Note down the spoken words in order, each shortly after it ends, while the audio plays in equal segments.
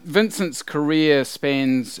Vincent's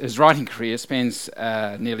writing career spans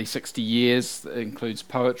nearly 60 years. It includes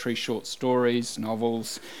poetry, short stories,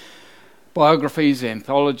 novels, biographies,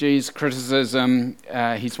 anthologies, criticism.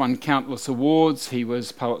 He's won countless awards. He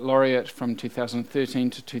was Poet Laureate from 2013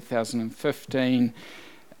 to 2015.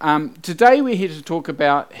 Today we're here to talk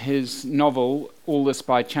about his novel, All This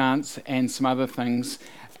by Chance, and some other things.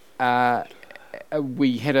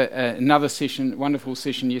 We had another session, wonderful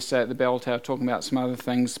session yesterday at the Bell Tower talking about some other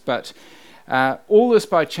things, but All This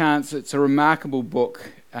by Chance, it's a remarkable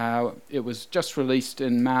book. It was just released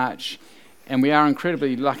in March, and we are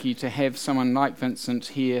incredibly lucky to have someone like Vincent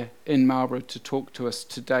here in Marlborough to talk to us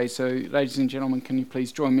today. So, ladies and gentlemen, can you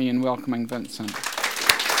please join me in welcoming Vincent?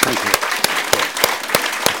 Thank you.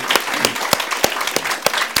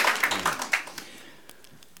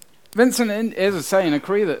 Vincent, as I say, in a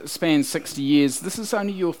career that spans 60 years, this is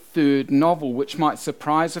only your third novel, which might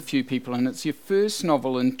surprise a few people, and it's your first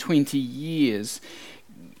novel in 20 years.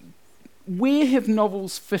 Where have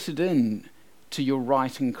novels fitted in to your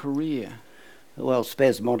writing career? Well,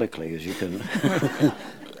 spasmodically, as you can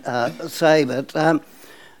say, but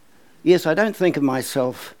yes, I don't think of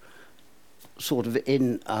myself sort of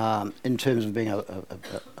in terms of being a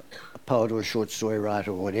poet or a short story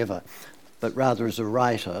writer or whatever, but rather as a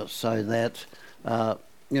writer, so that,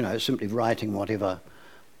 simply writing whatever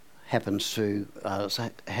happens to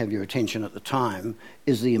have your attention at the time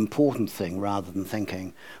is the important thing, rather than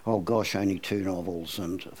thinking, oh gosh, only 2 novels,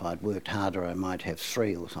 and if I'd worked harder I might have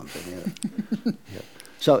 3 or something. Yeah. Yeah.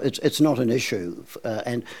 So it's not an issue,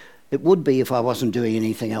 and it would be if I wasn't doing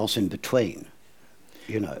anything else in between.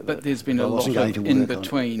 But there's been a lot of in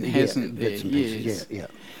between, hasn't there? Yes. Yeah.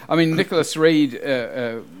 I mean, Nicholas Reed,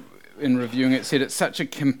 in reviewing it, said it's such a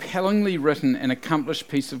compellingly written and accomplished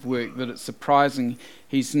piece of work that it's surprising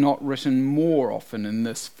he's not written more often in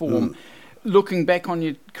this form. Looking back on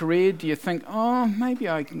your career, do you think, maybe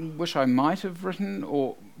I wish I might have written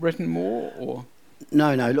more? Or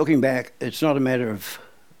No, looking back, it's not a matter of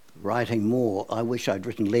writing more. I wish I'd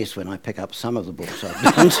written less when I pick up some of the books I've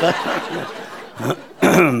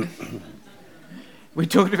done. We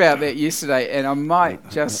talked about that yesterday, and I might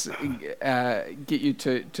just get you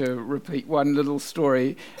to repeat one little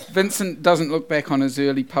story. Vincent doesn't look back on his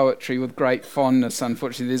early poetry with great fondness,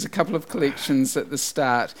 unfortunately. There's a couple of collections at the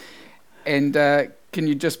start. And can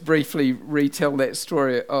you just briefly retell that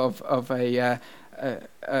story of a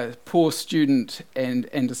poor student and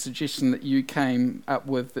a suggestion that you came up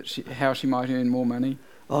with, how she might earn more money?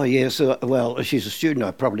 Oh, yes. Well, she's a student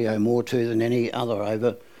I probably owe more to than any other I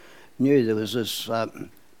ever knew. There was this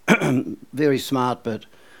very smart but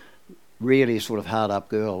really sort of hard-up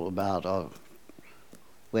girl about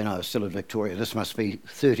when I was still at Victoria. This must be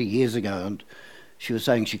 30 years ago, and she was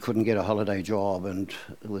saying she couldn't get a holiday job and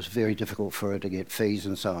it was very difficult for her to get fees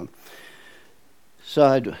and so on. So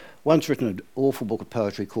I'd once written an awful book of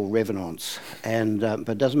poetry called Revenants, but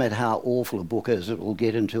it doesn't matter how awful a book is, it will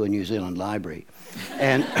get into a New Zealand library.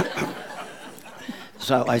 And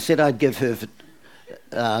so I said I'd give her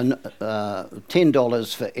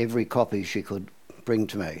 $10 for every copy she could bring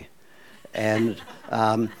to me, and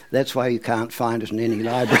that's why you can't find it in any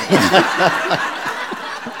library.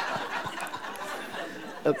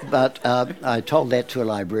 But I told that to a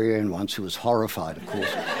librarian once, who was horrified, of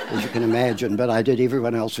course, as you can imagine, but I did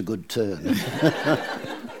everyone else a good turn.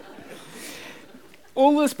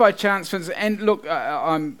 All This by Chance, and look,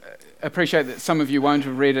 I appreciate that some of you won't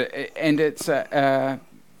have read it, and it's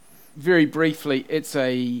very briefly, it's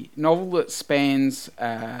a novel that spans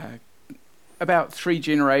about 3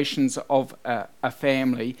 generations of a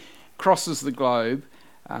family, crosses the globe.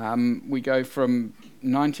 We go from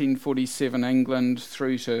 1947 England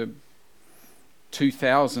through to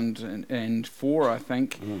 2004, I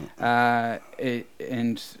think,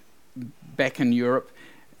 and back in Europe,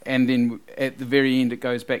 and then at the very end it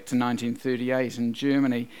goes back to 1938 in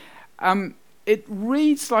Germany. It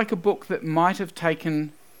reads like a book that might have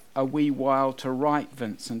taken a wee while to write,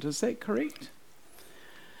 Vincent. Is that correct?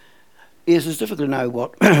 Yes, it's difficult to know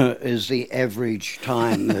what is the average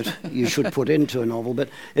time that you should put into a novel, but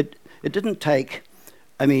it didn't take,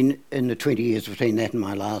 in the 20 years between that and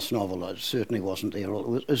my last novel, it certainly wasn't there.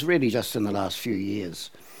 It was really just in the last few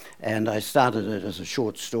years. And I started it as a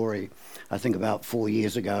short story, I think about 4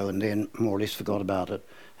 years ago, and then more or less forgot about it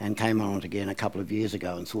and came on it again a couple of years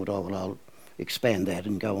ago and thought, I'll expand that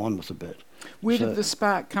and go on with a bit. Where did the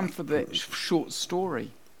spark come for that short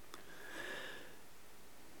story?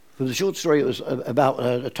 For the short story, it was about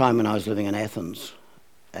a time when I was living in Athens,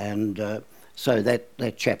 and so that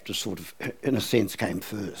chapter sort of, in a sense, came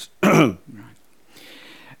first. Right.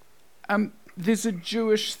 There's a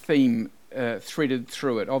Jewish theme threaded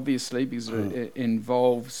through it, obviously, because it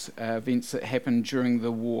involves events that happened during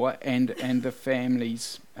the war, and the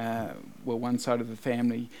families, one side of the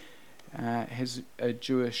family has a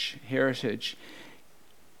Jewish heritage.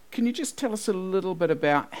 Can you just tell us a little bit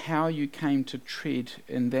about how you came to tread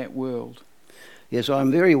in that world? Yes,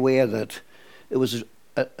 I'm very aware that it was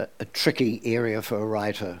a tricky area for a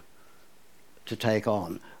writer to take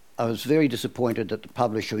on. I was very disappointed that the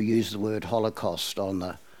publisher used the word Holocaust on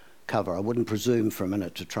the cover. I wouldn't presume for a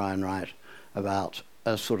minute to try and write about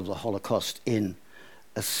sort of the Holocaust in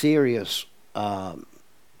a serious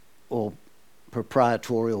or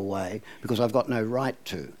proprietorial way, because I've got no right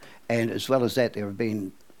to. And as well as that, there have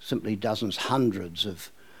been simply dozens, hundreds of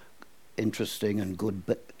interesting and good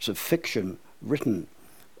bits of fiction written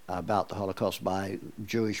about the Holocaust by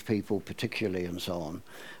Jewish people particularly, and so on.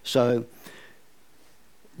 So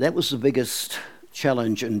that was the biggest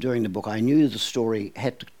challenge in doing the book. I knew the story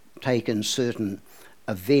had to take in certain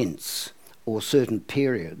events or certain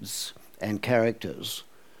periods and characters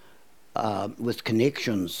with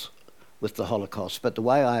connections with the Holocaust, but the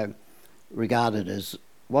way I regard it is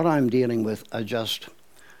what I'm dealing with are just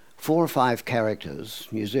 4 or 5 characters,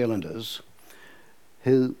 New Zealanders,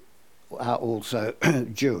 who are also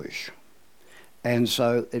Jewish. And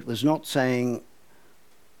so it was not saying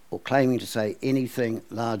or claiming to say anything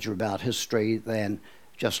larger about history than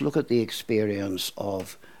just look at the experience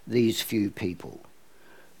of these few people.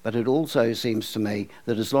 But it also seems to me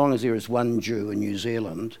that as long as there is one Jew in New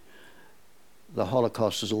Zealand, the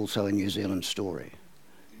Holocaust is also a New Zealand story.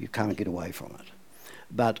 You can't get away from it.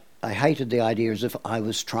 But I hated the idea as if I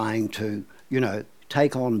was trying to,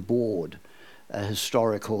 take on board a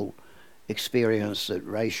historical experience that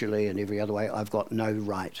racially and every other way I've got no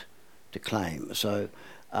right to claim. So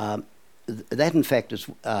that, in fact, is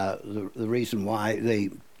the reason why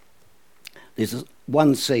there's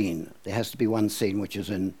one scene. There has to be one scene which is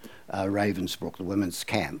in Ravensbrück, the women's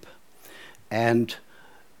camp,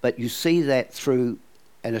 but you see that through,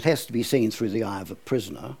 and it has to be seen through the eye of a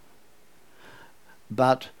prisoner.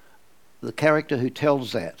 But the character who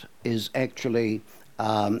tells that is actually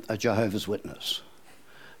a Jehovah's Witness,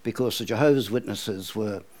 because the Jehovah's Witnesses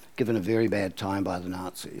were given a very bad time by the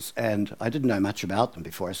Nazis, and I didn't know much about them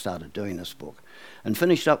before I started doing this book, and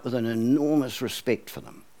finished up with an enormous respect for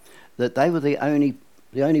them, that they were the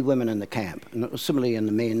only women in the camp, and it was similarly in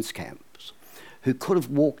the men's camps, who could have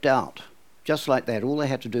walked out just like that. All they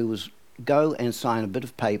had to do was go and sign a bit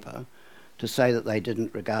of paper to say that they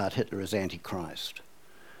didn't regard Hitler as Antichrist,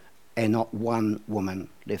 and not one woman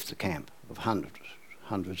left the camp, of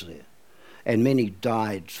hundreds there. And many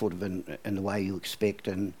died sort of in the way you expect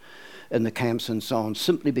in the camps and so on,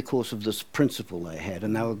 simply because of this principle they had.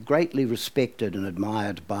 And they were greatly respected and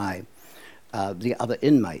admired by the other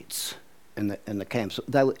inmates in the camps.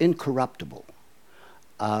 They were incorruptible.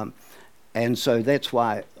 And so that's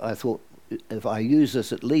why I thought, if I use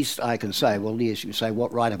this, at least I can say, well, yes, you say,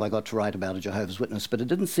 what right have I got to write about a Jehovah's Witness? But it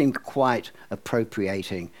didn't seem quite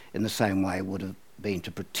appropriating in the same way it would have been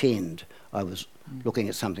to pretend I was looking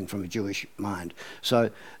at something from a Jewish mind. So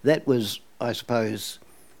that was, I suppose,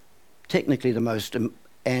 technically the most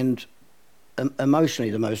and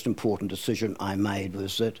emotionally the most important decision I made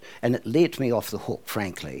was that, and it let me off the hook,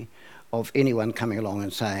 frankly, of anyone coming along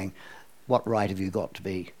and saying, what right have you got to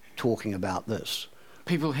be talking about this?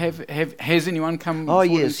 People has anyone come? Oh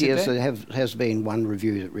yes, there has been one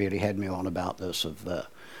review that really had me on about this.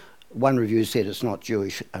 One review said it's not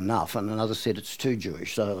Jewish enough, and another said it's too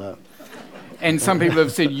Jewish. So, and some people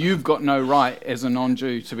have said you've got no right as a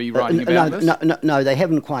non-Jew to be writing about this. No, they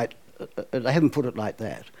haven't quite. They haven't put it like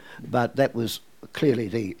that, but that was clearly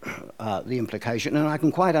the implication, and I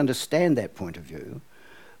can quite understand that point of view.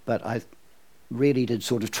 But I really did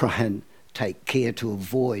sort of try and take care to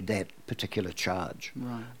avoid that particular charge.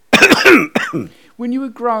 Right. When you were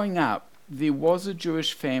growing up, there was a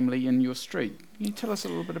Jewish family in your street. Can you tell us a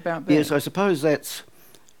little bit about that? Yes, I suppose that's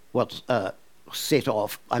what set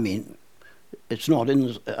off. I mean, it's not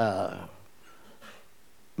in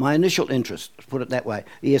my initial interest, put it that way.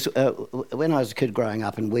 Yes, when I was a kid growing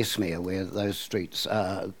up in Westmere, where those streets,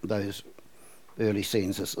 those early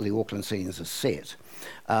scenes, the Auckland scenes are set,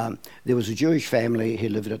 there was a Jewish family who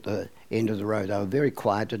lived at the end of the road. They were very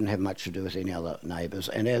quiet, didn't have much to do with any other neighbours.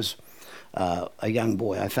 And as a young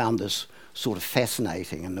boy, I found this sort of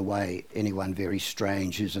fascinating in the way anyone very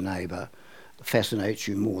strange who's a neighbour fascinates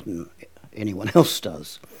you more than anyone else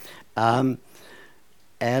does. And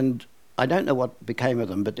I don't know what became of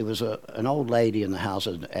them, but there was an old lady in the house,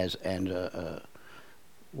 from an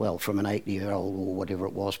 8-year-old or whatever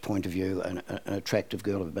it was point of view, an attractive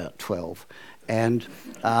girl of about 12. And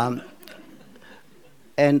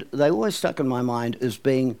And they always stuck in my mind as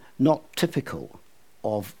being not typical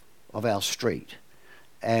of our street.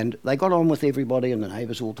 And they got on with everybody, and the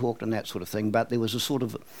neighbours all talked and that sort of thing, but there was a sort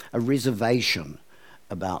of a reservation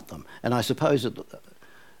about them. And I suppose that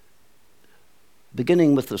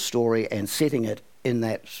beginning with the story and setting it in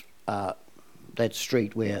that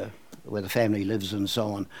street where the family lives and so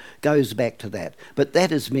on, goes back to that. But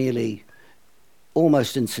that is merely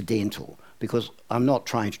almost incidental, because I'm not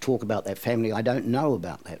trying to talk about that family. I don't know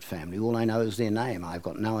about that family. All I know is their name. I've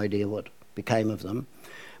got no idea what became of them.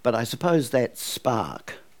 But I suppose that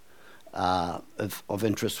spark of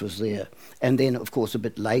interest was there. And then, of course, a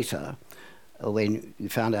bit later, when you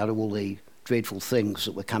found out all the dreadful things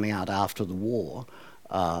that were coming out after the war,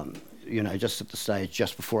 just at the stage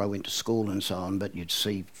just before I went to school and so on, but you'd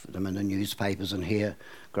see them in the newspapers and hear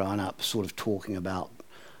growing up sort of talking about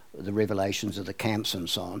the revelations of the camps and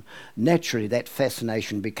so on. Naturally, that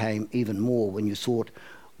fascination became even more when you thought,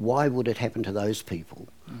 why would it happen to those people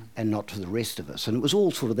and not to the rest of us? And it was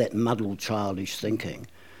all sort of that muddled, childish thinking,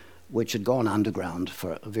 which had gone underground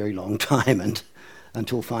for a very long time, and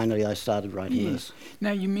until finally I started writing this.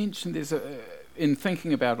 Now, you mentioned in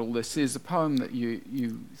thinking about all this, there's a poem that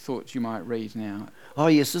you thought you might read now. Oh,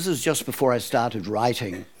 yes, this is just before I started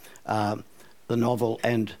writing the novel,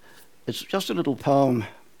 and it's just a little poem,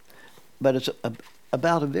 but it's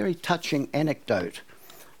about a very touching anecdote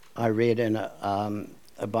I read in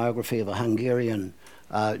a biography of a Hungarian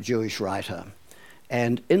Jewish writer.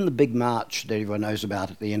 And in the big march that everyone knows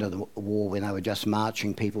about at the end of the war, when they were just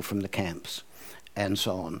marching people from the camps and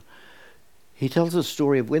so on, he tells a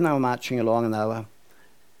story of when they were marching along and they were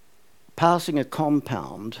passing a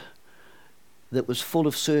compound that was full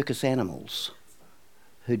of circus animals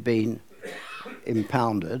who'd been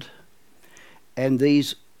impounded, and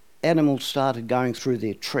these animals started going through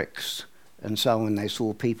their tricks and so on when they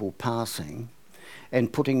saw people passing,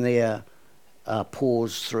 and putting their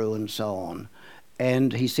paws through and so on.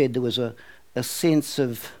 And he said there was a sense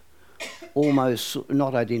of almost,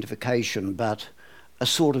 not identification, but a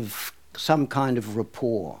sort of some kind of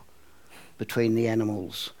rapport between the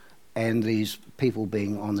animals and these people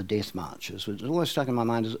being on the death marches. It always stuck in my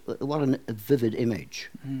mind as what a vivid image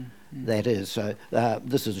that is. So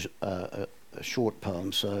this is a short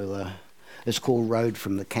poem, so it's called Road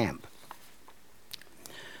from the Camp.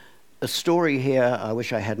 A story here I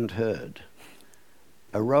wish I hadn't heard.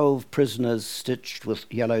 A row of prisoners stitched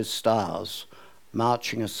with yellow stars,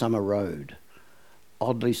 marching a summer road,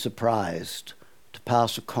 oddly surprised to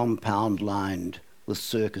pass a compound lined with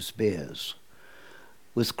circus bears,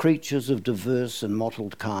 with creatures of diverse and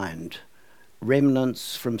mottled kind,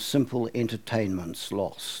 remnants from simple entertainments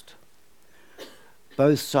lost.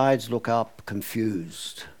 Both sides look up,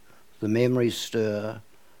 confused. The memories stir.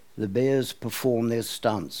 The bears perform their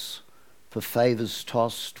stunts, for favours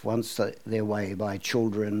tossed once their way by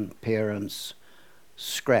children, parents,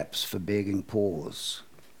 scraps for begging paws.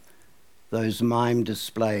 Those mime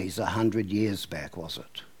displays 100 years back, was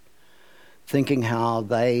it? Thinking how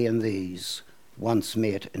they and these once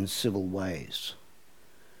met in civil ways.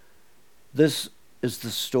 This is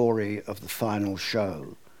the story of the final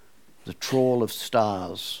show, the trawl of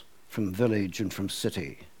stars from village and from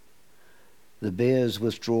city. The bears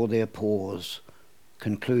withdraw their paws,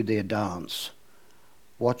 conclude their dance,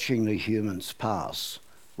 watching the humans pass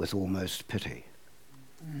with almost pity.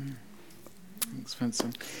 Thanks,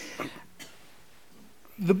 Vincent.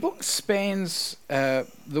 The book spans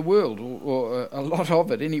the world, or a lot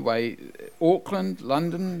of it anyway. Auckland,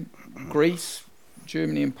 London, Greece,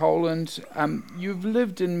 Germany and Poland. You've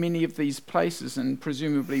lived in many of these places and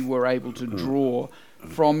presumably were able to draw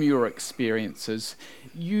from your experiences.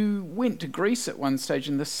 You went to Greece at one stage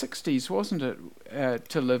in the 60s, wasn't it,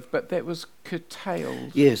 to live, but that was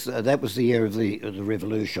curtailed. Yes, that was the year of the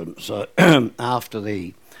revolution. So after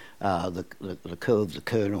the coup of the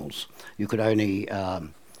colonels, you could only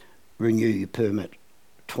renew your permit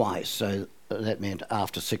twice. So that meant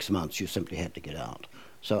after 6 months you simply had to get out.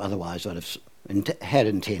 So otherwise I'd have had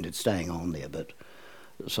intended staying on there. But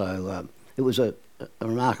so it was a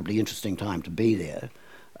remarkably interesting time to be there.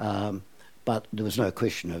 But there was no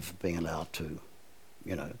question of being allowed to,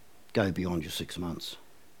 go beyond your 6 months.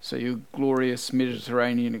 So your glorious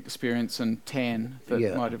Mediterranean experience and tan that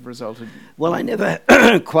might have resulted... Well, I never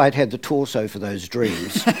quite had the torso for those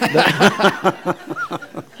dreams.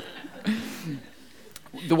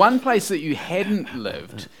 The one place that you hadn't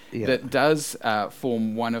lived that does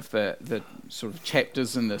form one of the sort of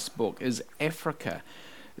chapters in this book is Africa.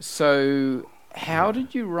 So how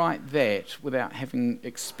did you write that without having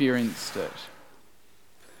experienced it?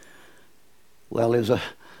 Well, there's a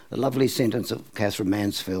lovely sentence of Catherine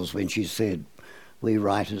Mansfield's when she said, we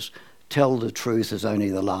writers tell the truth as only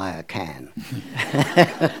the liar can.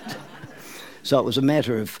 So it was a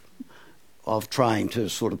matter of trying to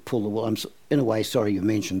sort of pull the wool. I'm in a way sorry you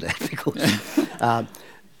mentioned that, because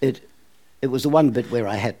it was the one bit where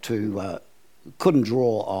I had to couldn't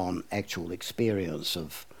draw on actual experience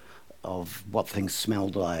of what things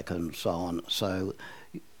smelled like and so on. So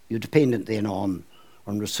you're dependent then on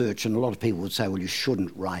research, and a lot of people would say, well, you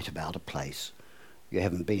shouldn't write about a place you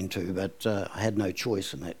haven't been to, but I had no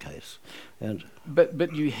choice in that case. And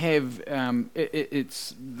but you have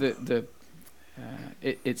it's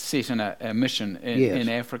it's set in a mission in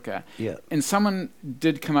Africa. Yeah. And someone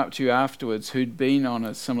did come up to you afterwards who'd been on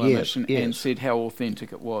a similar mission yes. and said how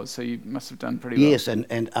authentic it was. So you must have done pretty well. Yes,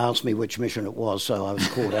 and asked me which mission it was, so I was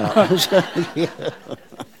called out. So, yeah.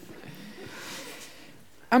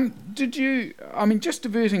 Did you, I mean, just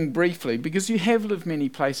diverting briefly, because you have lived many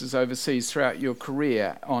places overseas throughout your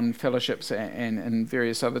career on fellowships and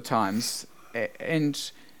various other times,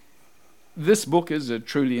 and this book is a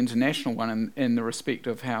truly international one in the respect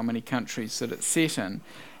of how many countries that it's set in.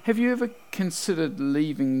 Have you ever considered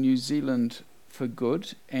leaving New Zealand for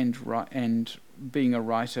good and being a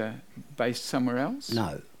writer based somewhere else?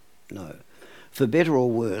 No. For better or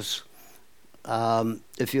worse,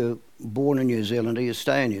 if you're born a New Zealander, you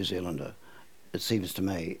stay a New Zealander, it seems to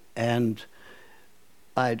me. And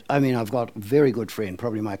I mean, I've got a very good friend,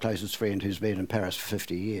 probably my closest friend, who's been in Paris for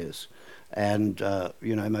 50 years. And,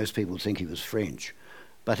 most people think he was French.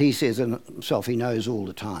 But he says in himself, he knows all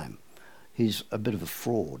the time, he's a bit of a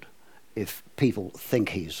fraud if people think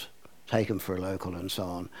he's taken for a local and so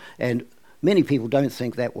on. And many people don't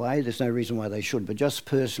think that way. There's no reason why they should. But just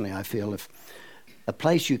personally, I feel if a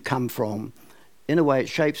place you come from, in a way it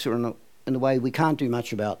shapes you in a way we can't do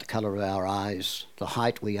much about the colour of our eyes, the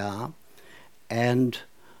height we are, and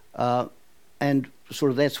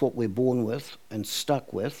sort of that's what we're born with and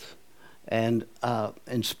stuck with. And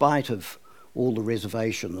in spite of all the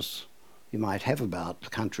reservations you might have about the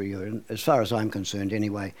country you're in, as far as I'm concerned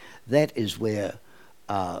anyway, that is where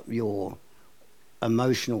your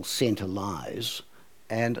emotional centre lies.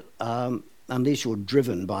 And unless you're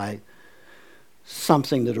driven by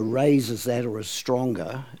something that erases that or is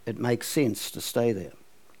stronger, it makes sense to stay there.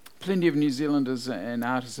 Plenty of New Zealanders and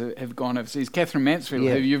artists have gone overseas. Catherine Mansfield,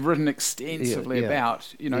 who you've written extensively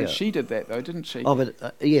about, she did that though, didn't she? Oh,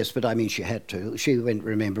 but yes, but I mean she had to. She went,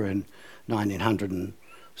 remember, in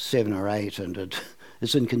 1907 or 8, and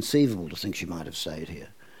it's inconceivable to think she might have stayed here.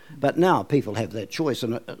 But now people have that choice,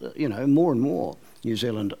 and more and more New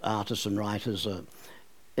Zealand artists and writers are,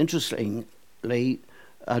 interestingly,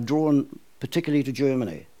 drawn particularly to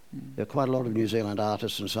Germany. There are quite a lot of New Zealand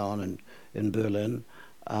artists and so on in Berlin.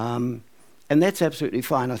 And that's absolutely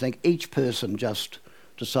fine. I think each person just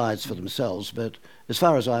decides for themselves, but as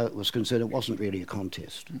far as I was concerned, it wasn't really a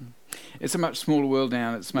contest. It's a much smaller world now,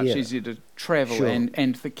 and it's much easier to travel, sure.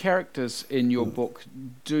 and the characters in your book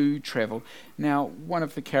do travel. Now, one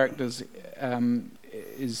of the characters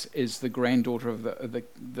is the granddaughter of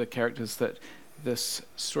the characters that this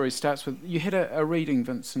story starts with. You had a reading,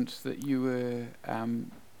 Vincent, that you were...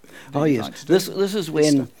 oh, yes. Like this is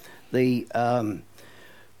when the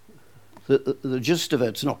gist of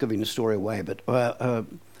it's not giving the story away, but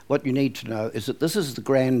what you need to know is that this is the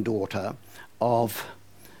granddaughter of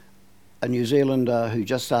a New Zealander who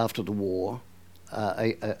just after the war,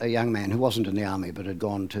 a young man who wasn't in the army but had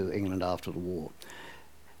gone to England after the war,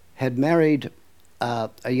 had married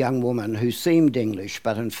a young woman who seemed English,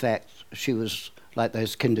 but in fact she was like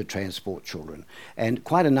those Kindertransport children. And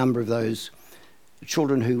quite a number of those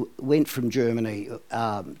children who went from Germany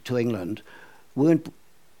to England weren't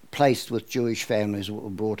placed with Jewish families, were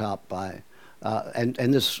brought up by, and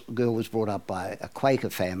this girl was brought up by a Quaker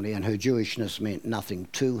family, and her Jewishness meant nothing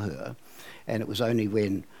to her. And it was only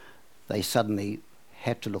when they suddenly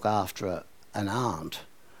had to look after an aunt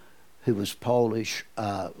who was Polish,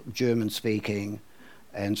 German-speaking,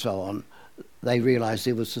 and so on, they realised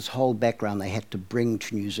there was this whole background they had to bring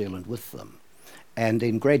to New Zealand with them. And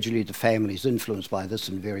then gradually the family's influenced by this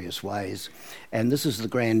in various ways. And this is the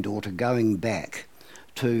granddaughter going back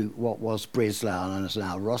to what was Breslau and is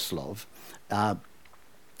now Roslav,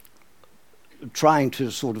 trying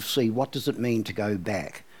to sort of see what does it mean to go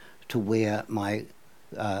back to where my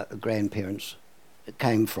grandparents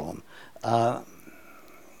came from.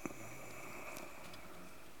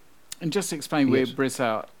 And just explain where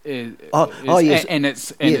Breslau is, yes. and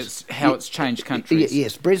it's how it's changed countries.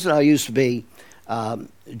 Yes, Breslau used to be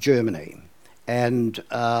Germany, and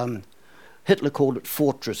Hitler called it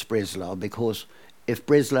Fortress Breslau because if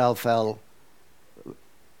Breslau fell,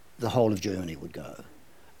 the whole of Germany would go.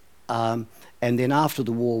 And then after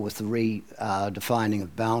the war, with the redefining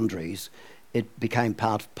of boundaries, it became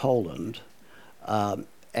part of Poland, and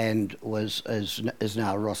is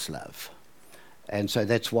now Wrocław. And so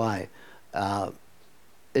that's why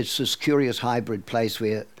it's this curious hybrid place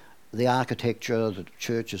where the architecture, the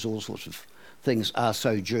churches, all sorts of things are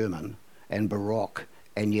so German and Baroque,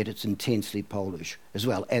 and yet it's intensely Polish as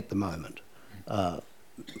well at the moment.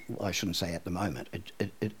 I shouldn't say at the moment,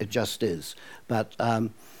 it just is. But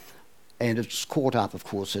and it's caught up, of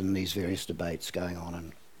course, in these various debates going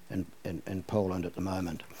on in Poland at the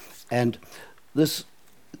moment. And this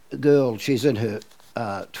girl, she's in her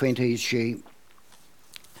 20s, she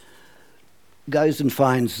goes and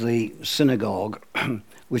finds the synagogue,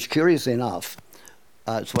 which, curiously enough,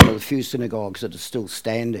 it's one of the few synagogues that are still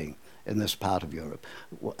standing in this part of Europe,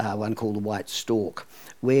 one called the White Stork,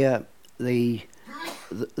 where the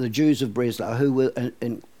Jews of Breslau, who were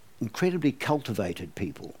incredibly cultivated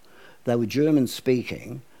people, they were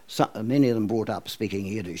German-speaking, many of them brought up speaking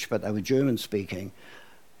Yiddish, but they were German-speaking,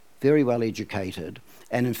 very well educated,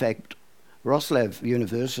 and in fact, Wrocław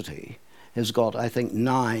University has got, I think,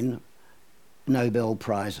 9 Nobel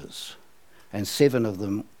Prizes, and 7 of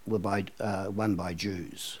them were won by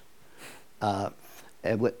Jews,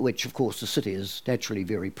 which, of course, the city is naturally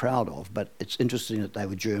very proud of, but it's interesting that they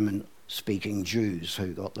were German-speaking Jews who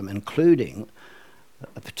got them, including,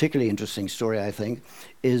 a particularly interesting story, I think,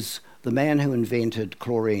 is the man who invented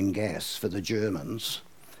chlorine gas for the Germans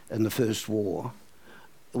in the First War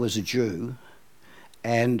was a Jew,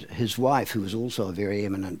 and his wife, who was also a very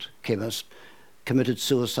eminent chemist, committed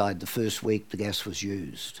suicide the first week the gas was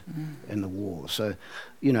used in the war. So,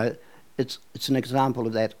 you know, it's an example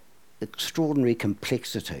of that extraordinary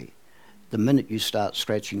complexity the minute you start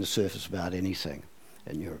scratching the surface about anything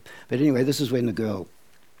in Europe. But anyway, this is when the girl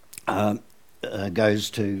goes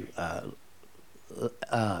to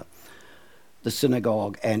the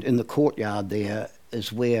synagogue, and in the courtyard there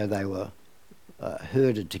is where they were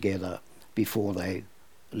herded together before they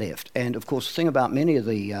left. And of course, the thing about many of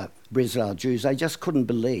the Breslau Jews, they just couldn't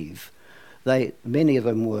believe. Many of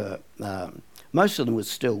them were, most of them were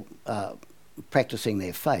still practicing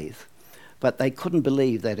their faith, but they couldn't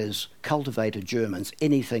believe that as cultivated Germans,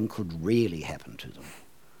 anything could really happen to them.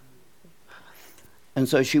 And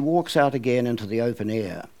so she walks out again into the open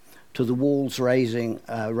air, to the walls rising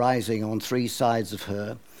on 3 sides of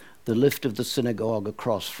her, the lift of the synagogue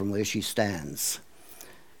across from where she stands.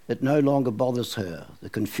 It no longer bothers her, the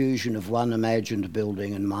confusion of one imagined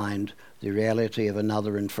building in mind, the reality of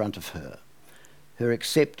another in front of her. Her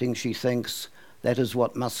accepting, she thinks, that is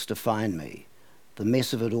what must define me. The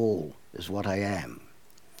mess of it all is what I am.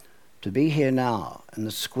 To be here now, in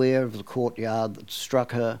the square of the courtyard that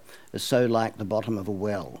struck her is so like the bottom of a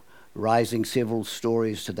well, rising several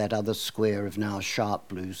stories to that other square of now sharp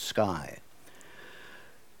blue sky.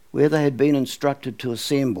 Where they had been instructed to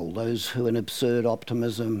assemble, those who in absurd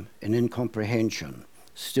optimism and incomprehension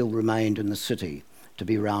still remained in the city to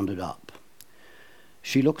be rounded up.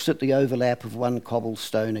 She looks at the overlap of one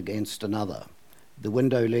cobblestone against another, the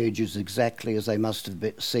window ledges exactly as they must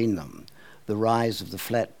have seen them, the rise of the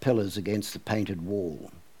flat pillars against the painted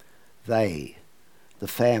wall. They, the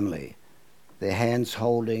family, their hands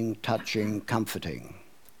holding, touching, comforting.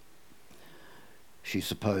 She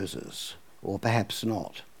supposes, or perhaps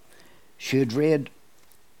not. She had read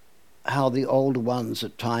how the older ones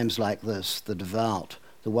at times like this, the devout,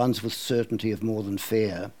 the ones with certainty of more than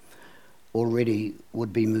fear, already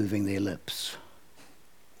would be moving their lips,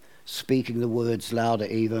 speaking the words louder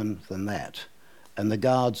even than that, and the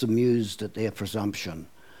guards amused at their presumption,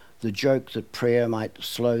 the joke that prayer might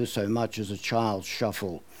slow so much as a child's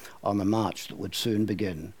shuffle on the march that would soon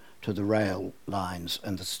begin to the rail lines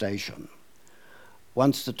and the station.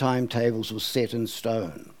 Once the timetables were set in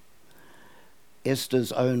stone,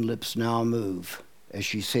 Esther's own lips now move as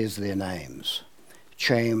she says their names: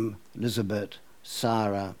 Chaim, Elizabeth,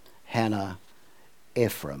 Sarah, Hannah,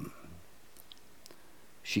 Ephraim.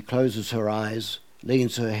 She closes her eyes,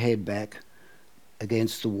 leans her head back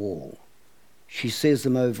against the wall. She says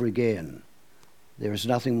them over again. There is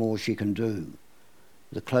nothing more she can do,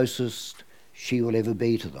 the closest she will ever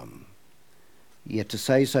be to them. Yet to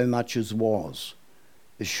say so much as was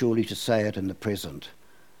is surely to say it in the present.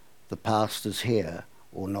 The past is here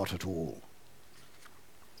or not at all.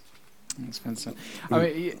 Thanks, Vincent. I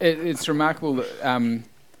mean, it's remarkable that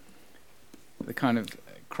the kind of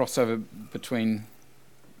crossover between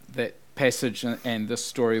that passage and this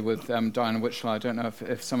story with Diana Witchell. I don't know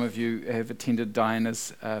if some of you have attended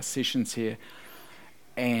Diana's sessions here,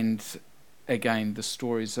 and again the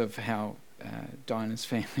stories of how Diana's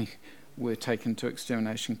family were taken to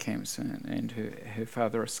extermination camps and her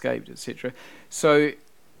father escaped, etc. So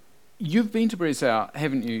you've been to Breslau,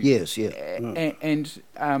 haven't you? Yes, yeah. And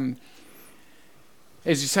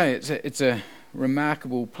as you say, it's a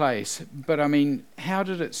remarkable place. But I mean, how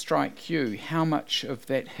did it strike you? How much of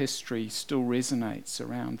that history still resonates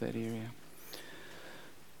around that area?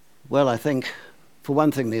 Well, I think, for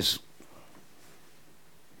one thing, there's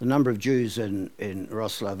the number of Jews in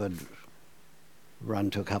Wrocław had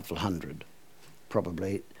run to a couple of hundred,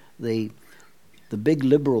 probably. The big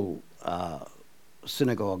liberal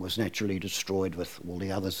synagogue was naturally destroyed with all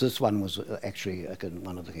the others. This one was actually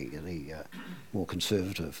one of the more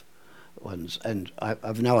conservative ones, and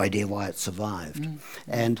I've no idea why it survived.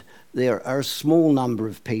 And there are a small number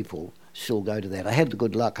of people still go to that. I had the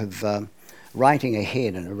good luck of writing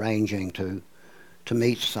ahead and arranging to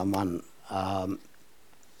meet someone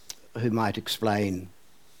who might explain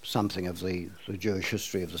something of the Jewish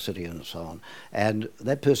history of the city and so on. And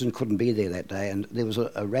that person couldn't be there that day, and there was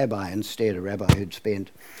a rabbi instead, a rabbi who'd spent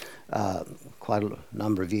quite a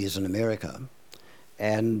number of years in America,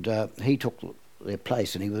 and he took their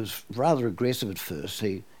place, and he was rather aggressive at first.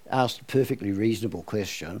 He asked a perfectly reasonable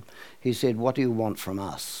question. He said, "What do you want from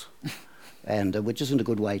us?" And which isn't a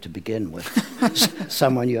good way to begin with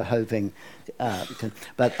someone you're hoping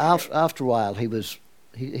but after a while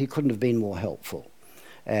he couldn't have been more helpful,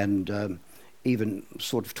 and even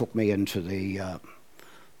sort of took me into they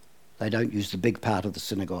don't use the big part of the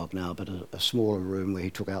synagogue now, but a smaller room where he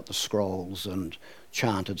took out the scrolls and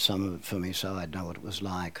chanted some of it for me so I'd know what it was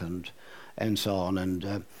like, and so on.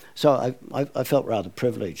 And so I felt rather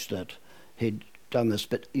privileged that he'd done this,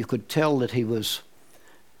 but you could tell that he was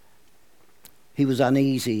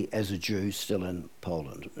uneasy as a Jew still in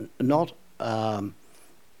Poland. Not that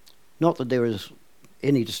there is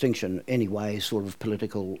any distinction anyway, sort of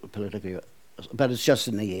politically, but it's just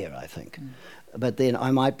in the air, I think. But then I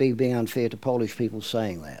might be being unfair to Polish people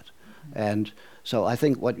saying that. And so I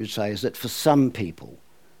think what you'd say is that for some people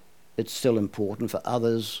it's still important, for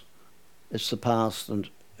others it's the past, and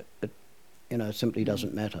it simply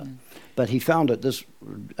doesn't matter. But he found it, the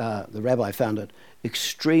rabbi found it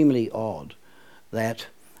extremely odd that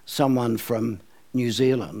someone from New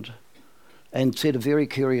Zealand, and said a very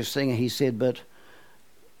curious thing. He said, "But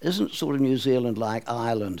isn't sort of New Zealand like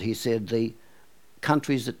Ireland?" He said, "The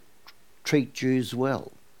countries that treat Jews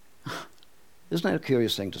well." Isn't that a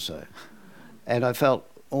curious thing to say? And I felt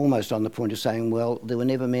almost on the point of saying, well, there were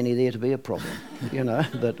never many there to be a problem,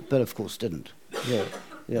 but of course didn't. Yeah.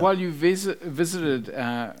 While you visited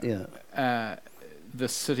the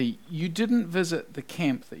city, you didn't visit the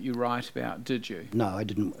camp that you write about, did you? No, I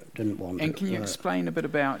didn't want to. And can you explain a bit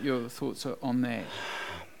about your thoughts on that?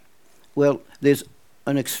 Well, there's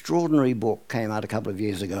an extraordinary book came out a couple of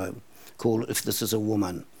years ago called "If This Is a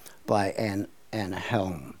Woman" by Anna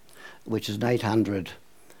Helm, which is an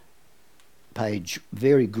 800-page,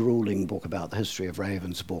 very grueling book about the history of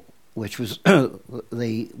Ravensbourg, which was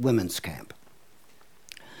the women's camp.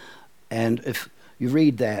 And if you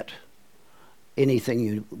read that, anything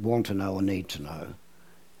you want to know or need to know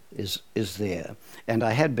is there. And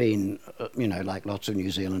I had been, like lots of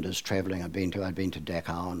New Zealanders travelling, I'd been to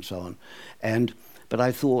Dakar and so on. But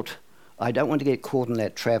I thought, I don't want to get caught in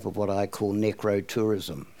that trap of what I call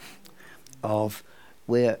necro-tourism, of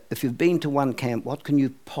where if you've been to one camp, what can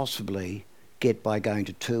you possibly get by going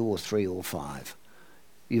to 2 or 3 or 5?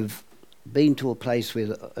 You've been to a place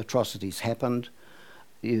where atrocities happened,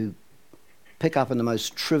 you pick up in the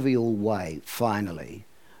most trivial way, finally,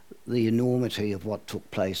 the enormity of what took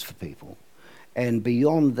place for people. And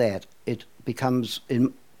beyond that, it becomes,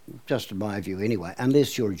 just in my view anyway,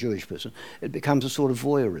 unless you're a Jewish person, it becomes a sort of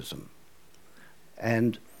voyeurism.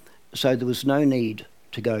 And so there was no need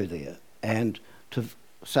to go there and to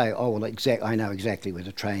say, oh, well, I know exactly where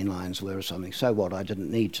the train lines were or something. So what? I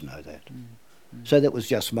didn't need to know that. So that was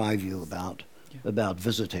just my view about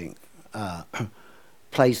visiting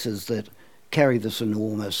places that carry this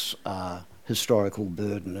enormous historical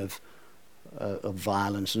burden of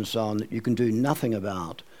violence and so on that you can do nothing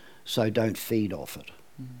about, so don't feed off it.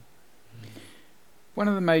 One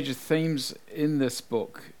of the major themes in this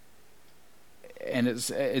book, and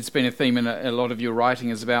it's been a theme in a lot of your writing,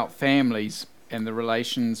 is about families and the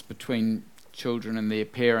relations between children and their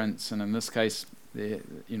parents, and in this case, the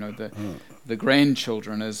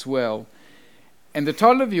grandchildren as well. And the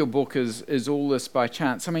title of your book is All This by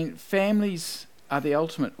Chance. I mean, families are the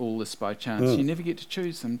ultimate all this by chance. You never get to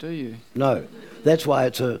choose them, do you? No. That's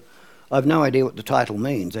why I've no idea what the title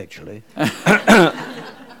means, actually.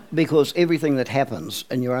 Because everything that happens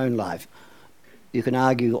in your own life, you can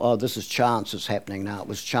argue, oh, this is chance that's happening now. It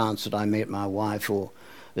was chance that I met my wife, or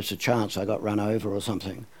it's a chance I got run over or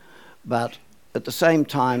something. But at the same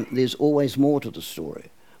time, there's always more to the story.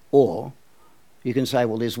 Or you can say,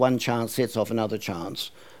 well, there's one chance sets off another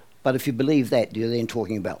chance. But if you believe that, you're then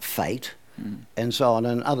talking about fate and so on.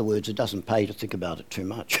 In other words, it doesn't pay to think about it too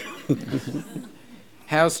much.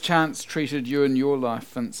 How's chance treated you in your life,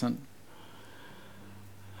 Vincent?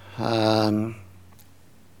 Well,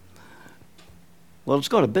 it's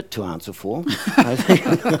got a bit to answer for, I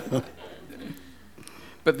think.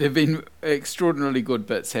 But there have been extraordinarily good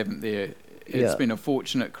bits, haven't there? It's Yeah. been a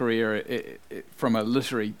fortunate career from a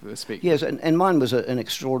literary perspective. Yes, and mine was an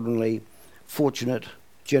extraordinarily fortunate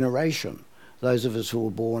generation. Those of us who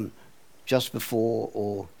were born just before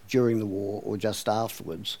or during the war or just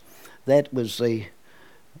afterwards. That was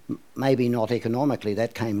maybe not economically,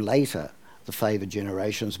 that came later, the favoured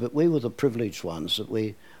generations, but we were the privileged ones, that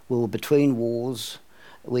we were between wars.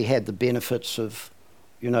 We had the benefits of,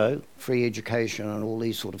 free education and all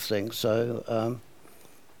these sort of things. So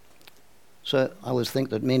I always think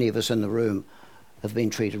that many of us in the room have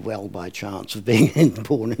been treated well by chance of being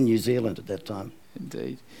born in New Zealand at that time.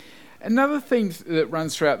 Indeed. Another theme that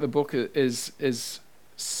runs throughout the book is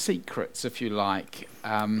secrets, if you like.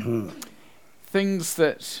 Things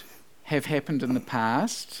that have happened in the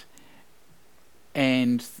past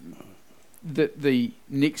and that the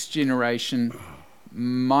next generation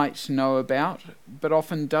might know about, but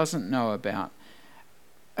often doesn't know about.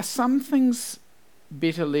 Are some things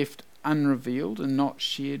better left unrevealed and not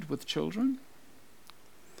shared with children?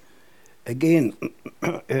 Again,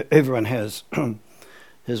 everyone has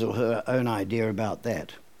his or her own idea about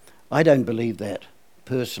that. I don't believe that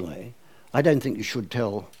personally. I don't think you should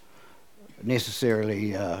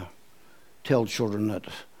necessarily tell children that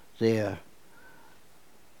their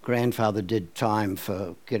grandfather did time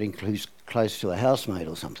for getting close to a housemaid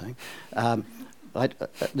or something.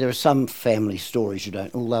 There are some family stories you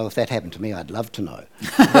don't, although if that happened to me, I'd love to know.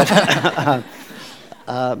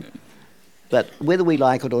 But whether we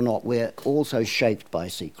like it or not, we're also shaped by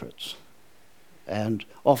secrets. And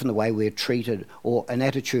often the way we're treated, or an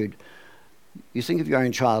attitude, you think of your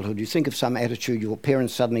own childhood, you think of some attitude, your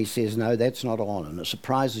parent suddenly says, no, that's not on, and it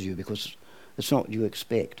surprises you because it's not what you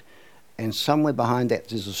expect. And somewhere behind that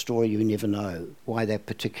there's a story you never know, why that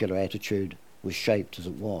particular attitude was shaped as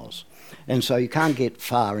it was. And so you can't get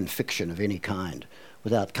far in fiction of any kind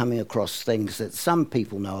without coming across things that some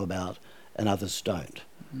people know about and others don't.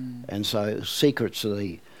 And so secrets are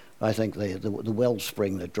the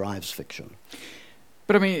wellspring that drives fiction.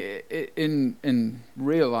 But I mean, in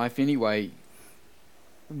real life anyway,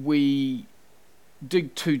 we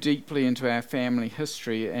dig too deeply into our family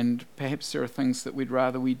history, and perhaps there are things that we'd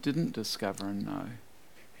rather we didn't discover and know.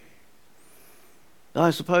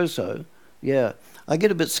 I suppose so, yeah. I get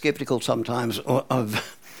a bit sceptical sometimes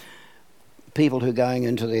of people who are going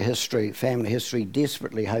into their history, family history,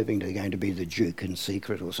 desperately hoping they're going to be the Duke in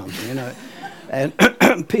secret or something, And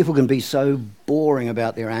people can be so boring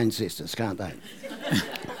about their ancestors, can't they?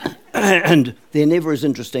 And they're never as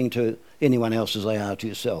interesting to anyone else as they are to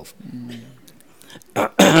yourself.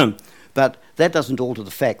 But that doesn't alter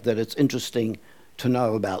the fact that it's interesting to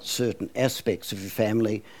know about certain aspects of your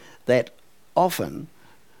family that often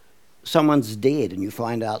someone's dead and you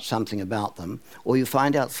find out something about them, or you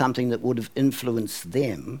find out something that would have influenced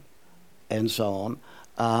them, and so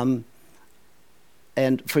on.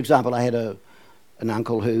 And, for example, I had an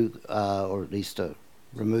uncle who, or at least a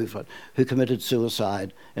removed one, who committed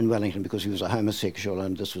suicide in Wellington because he was a homosexual,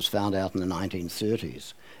 and this was found out in the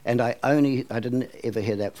 1930s. And I didn't ever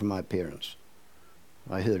hear that from my parents.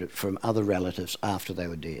 I heard it from other relatives after they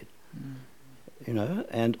were dead.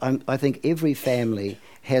 And I think every family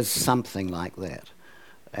has something like that.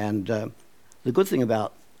 And the good thing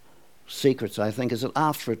about secrets, I think, is that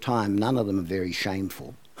after a time, none of them are very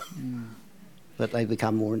shameful. But they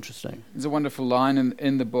become more interesting. There's a wonderful line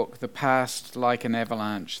in the book, the past like an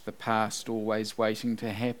avalanche, the past always waiting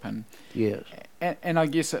to happen. Yes. And I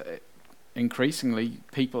guess increasingly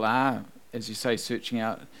people are, as you say, searching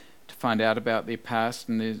out to find out about their past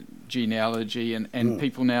and their genealogy, and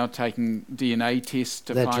people now taking DNA tests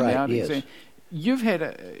to find out. Yes. You've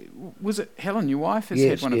had was it Helen, your wife, has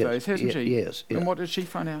had one of those, hasn't she? Yes. And what did she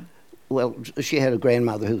find out? Well, she had a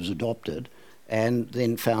grandmother who was adopted, and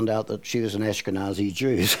then found out that she was an Ashkenazi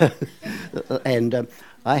Jew. And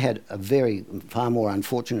I had a far more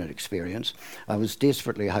unfortunate experience. I was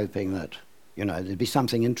desperately hoping that, there'd be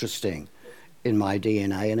something interesting in my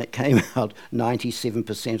DNA, and it came out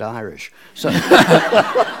 97% Irish. So,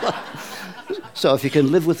 so if you can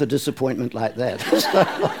live with a disappointment like that.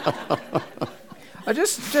 I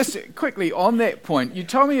just quickly on that point, you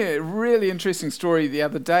told me a really interesting story the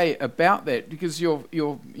other day about that, because your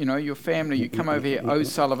family, you come over here,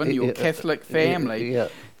 O'Sullivan, your Catholic family. Yeah.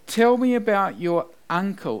 Tell me about your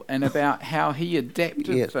uncle and about how he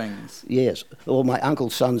adapted things. Yes. Well, my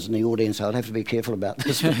uncle's son's in the audience, so I'll have to be careful about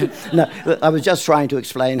this. No, I was just trying to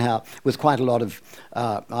explain how, with quite a lot of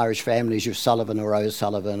Irish families, you're Sullivan or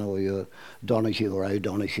O'Sullivan, or you're Donoghue or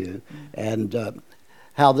O'Donoghue, and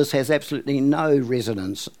how this has absolutely no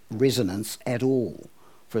resonance at all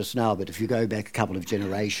for us now. But if you go back a couple of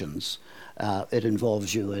generations, it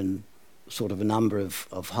involves you in sort of a number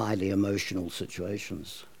of highly emotional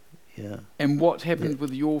situations. Yeah. And what happened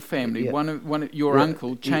with your family? Yeah. One of your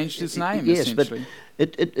uncle changed his name, yes, essentially.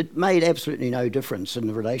 But it made absolutely no difference in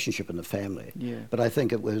the relationship in the family. Yeah. But I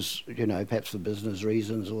think it was, perhaps for business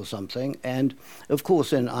reasons or something. And of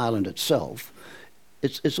course, in Ireland itself,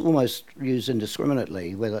 it's almost used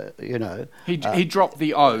indiscriminately. Whether he dropped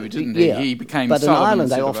the O, didn't he? Yeah. He became. But Sullivan in Ireland,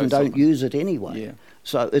 they instead of often O'Sullivan. don't use it anyway. Yeah.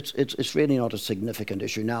 So it's really not a significant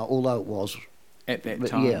issue now, although it was At that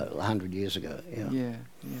time. Yeah, 100 years ago. Yeah. Yeah.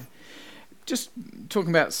 Just talking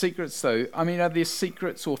about secrets, though. I mean, are there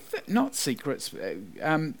secrets or not secrets?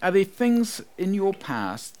 Are there things in your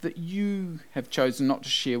past that you have chosen not to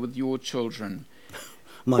share with your children?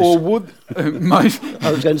 Or would most?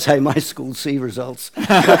 I was going to say my school C results.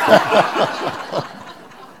 I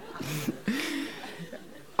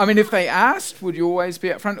mean, if they asked, would you always be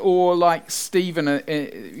upfront? Or like Stephen,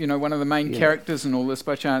 one of the main characters in all this,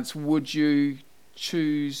 by chance, would you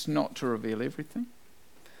choose not to reveal everything?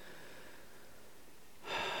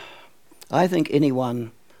 I think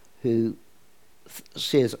anyone who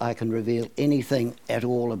says I can reveal anything at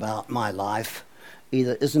all about my life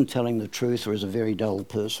either isn't telling the truth or is a very dull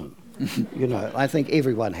person. I think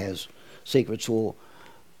everyone has secrets, or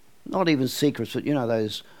not even secrets, but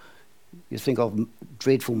those you think of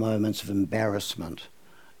dreadful moments of embarrassment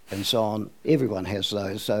and so on. Everyone has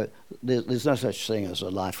those, so there's no such thing as a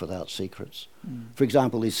life without secrets. For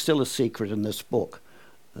example, there's still a secret in this book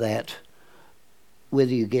that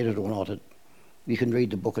whether you get it or not, you can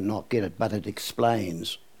read the book and not get it, but it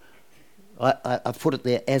explains. I've put it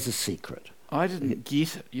there as a secret. I didn't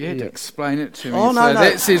get it. You had to explain it to me. Oh, no, so no.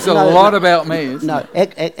 That says a lot about me, isn't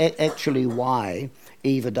it? Actually why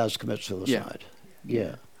Eva does commit suicide.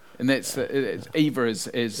 Yeah. And that's Eva is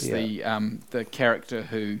the character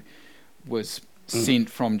who was sent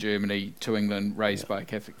from Germany to England, raised by a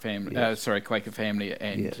Catholic family, Quaker family,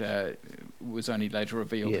 and was only later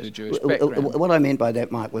revealed her Jewish background. What I meant by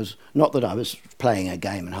that, Mike, was not that I was playing a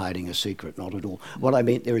game and hiding a secret, not at all. What I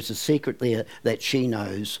meant, there is a secret there that she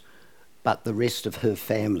knows, but the rest of her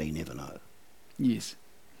family never know. Yes.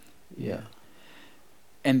 Yeah.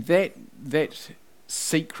 And that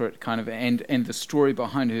secret kind of, and the story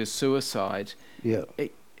behind her suicide,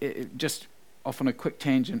 it just off on a quick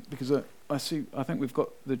tangent, because I think we've got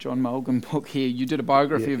the John Mulgan book here. You did a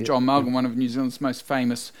biography of John Mulgan, one of New Zealand's most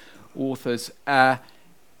famous authors.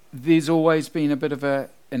 There's always been a bit of an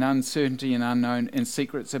uncertainty and unknown and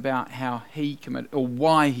secrets about how he committed, or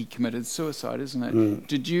why he committed suicide, isn't it?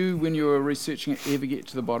 Did you, when you were researching it, ever get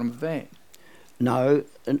to the bottom of that? No,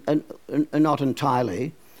 and not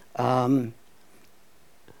entirely.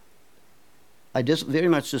 I just very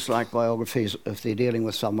much dislike biographies if they're dealing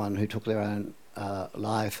with someone who took their own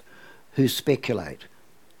life, who speculate.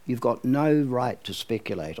 You've got no right to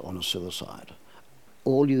speculate on a suicide.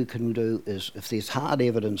 All you can do is, if there's hard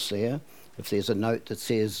evidence there, if there's a note that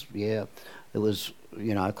says, it was,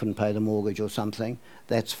 I couldn't pay the mortgage or something,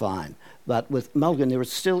 that's fine. But with Mulgan, there are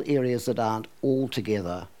still areas that aren't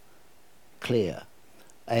altogether clear.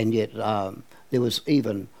 And yet there was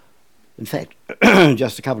even, in fact,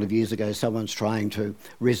 just a couple of years ago, someone's trying to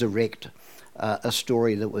resurrect a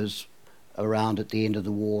story that was around at the end of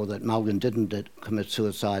the war, that Mulgan didn't commit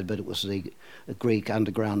suicide, but it was the Greek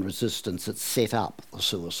underground resistance that set up the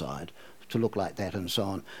suicide to look like that and so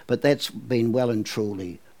on. But that's been well and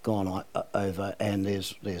truly gone over, and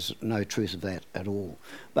there's no truth of that at all.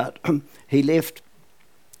 But he left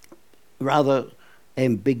rather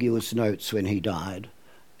ambiguous notes when he died,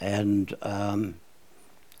 and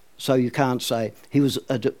so you can't say he was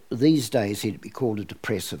these days he'd be called a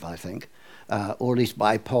depressive, I think, or at least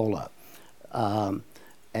bipolar. But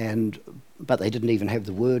they didn't even have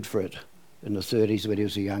the word for it in the 30s when he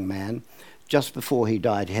was a young man. Just before he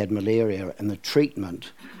died, he had malaria, and the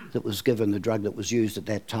treatment that was given, the drug that was used at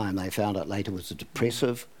that time, they found out later, was a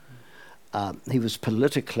depressive. He was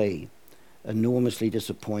politically enormously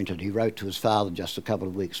disappointed. He wrote to his father just a couple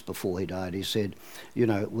of weeks before he died. He said, we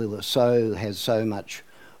had so much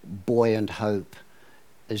buoyant hope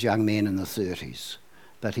as young men in the 30s.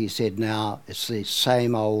 but he said now it's the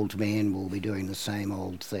same old men will be doing the same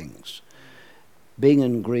old things. Being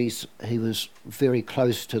in Greece, he was very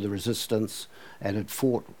close to the resistance and had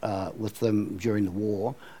fought with them during the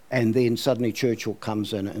war, and then suddenly Churchill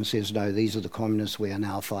comes in and says, no, these are the communists, we are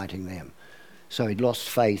now fighting them. So he'd lost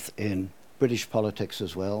faith in British politics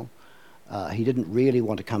as well. He didn't really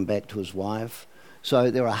want to come back to his wife.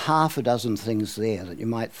 So there are half a dozen things there that you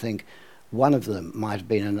might think one of them might have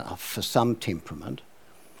been enough for some temperament,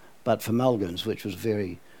 but for Mulligan's, which was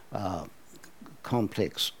very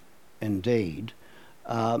complex indeed,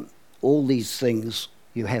 all these things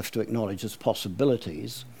you have to acknowledge as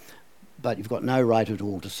possibilities, but you've got no right at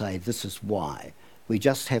all to say this is why. We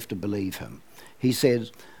just have to believe him. He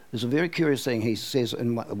says, there's a very curious thing he says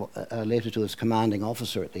in a letter to his commanding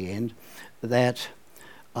officer at the end, that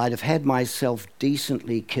I'd have had myself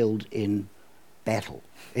decently killed in battle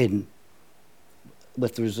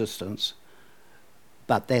with the resistance,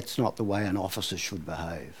 but that's not the way an officer should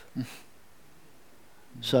behave.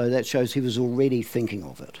 So that shows he was already thinking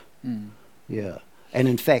of it. Yeah. And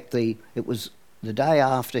in fact, it was the day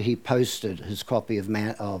after he posted his copy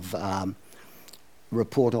of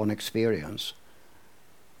Report on Experience,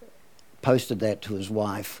 posted that to his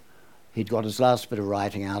wife. He'd got his last bit of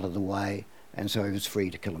writing out of the way, and so he was free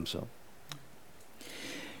to kill himself.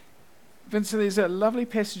 Vincent, there's a lovely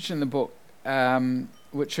passage in the book,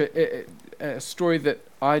 which a story that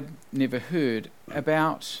I'd never heard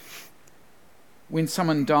about when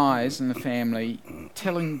someone dies in the family,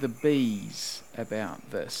 telling the bees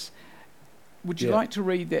about this. Would you like to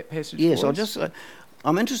read that passage? Yes, for us?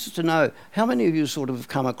 I'm interested to know how many of you sort of have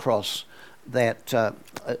come across that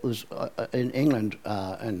it was in England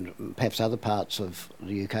and perhaps other parts of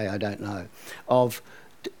the UK, I don't know, of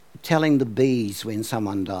telling the bees when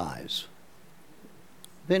someone dies.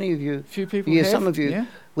 Have any of you? A few people Yeah, have, some of you. yeah.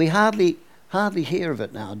 We hardly hear of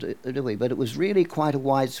it now, do we? But it was really quite a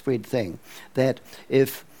widespread thing that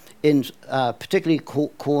if in particularly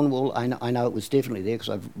Cornwall, I know it was definitely there because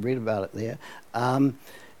I've read about it there,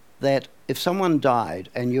 that if someone died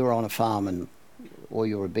and you're on a farm or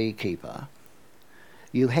you're a beekeeper,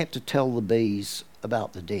 you had to tell the bees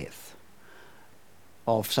about the death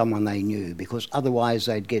of someone they knew, because otherwise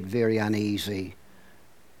they'd get very uneasy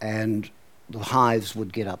and the hives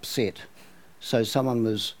would get upset. So someone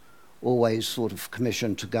was always sort of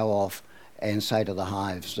commissioned to go off and say to the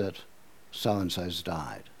hives that so-and-so's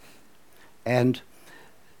died. And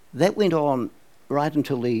that went on right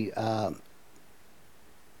until the early,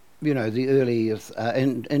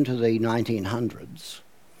 into the 1900s.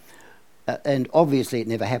 And obviously it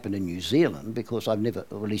never happened in New Zealand, because I've never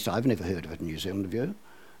heard of it in New Zealand, have you?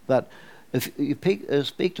 But if you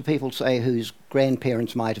speak to people, say, whose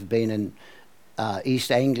grandparents might have been in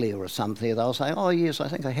East Anglia or something, they'll say, oh yes, I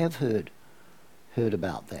think I have heard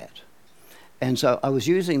about that. And so I was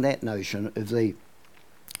using that notion of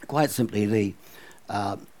quite simply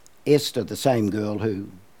Esther, the same girl who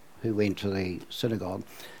went to the synagogue.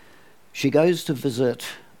 She goes to visit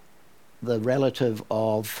the relative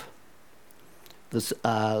of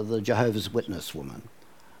the Jehovah's Witness woman,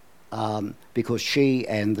 because she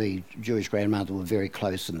and the Jewish grandmother were very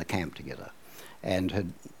close in the camp together and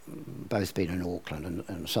had both been in Auckland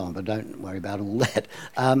and so on, but don't worry about all that.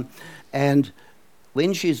 And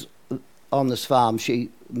when she's on this farm, she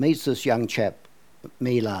meets this young chap,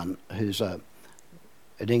 Milan, who's an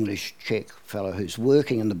English Czech fellow who's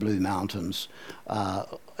working in the Blue Mountains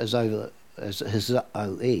as his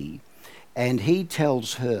OE, and he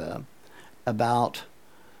tells her about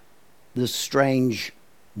this strange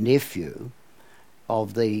nephew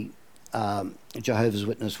of the Jehovah's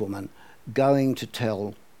Witness woman going to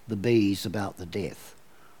tell the bees about the death,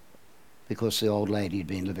 because the old lady had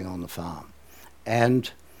been living on the farm.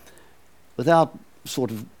 And without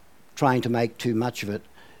sort of trying to make too much of it,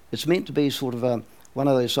 it's meant to be sort of one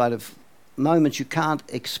of those sort of moments you can't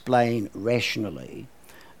explain rationally,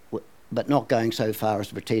 but not going so far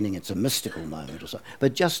as pretending it's a mystical moment or so,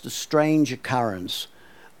 but just a strange occurrence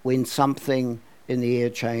when something in the air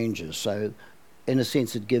changes. So in a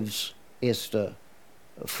sense it gives Esther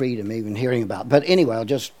freedom even hearing about it. But anyway, I'll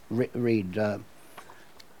just read that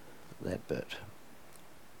bit.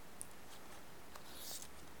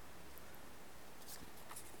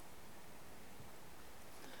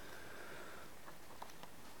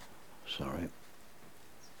 Sorry.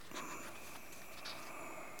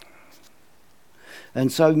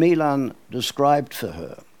 And so Milan described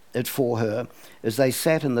for her as they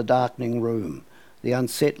sat in the darkening room, the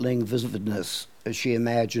unsettling vividness as she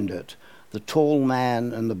imagined it, the tall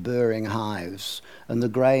man and the burring hives, and the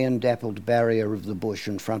grey and dappled barrier of the bush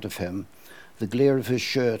in front of him, the glare of his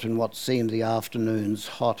shirt and what seemed the afternoon's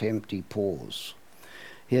hot, empty pause.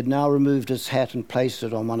 He had now removed his hat and placed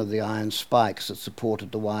it on one of the iron spikes that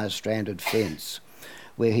supported the wire-stranded fence,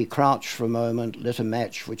 where he crouched for a moment, lit a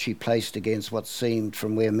match which he placed against what seemed,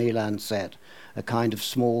 from where Milan sat, a kind of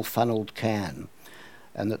small funnelled can,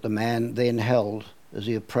 and that the man then held as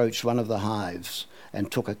he approached one of the hives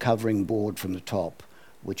and took a covering board from the top,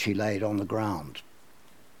 which he laid on the ground.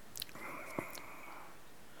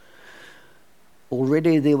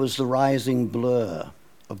 Already there was the rising blur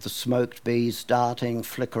of the smoked bees darting,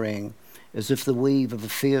 flickering, as if the weave of a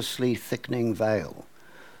fiercely thickening veil,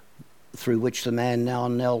 through which the man now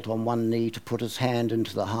knelt on one knee to put his hand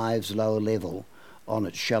into the hive's lower level on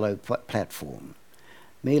its shallow platform.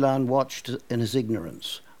 Milan watched in his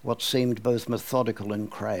ignorance what seemed both methodical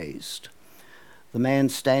and crazed. The man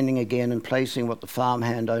standing again and placing what the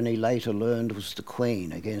farmhand only later learned was the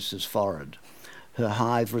queen against his forehead, her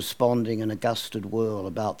hive responding in a gusted whirl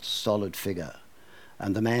about the solid figure,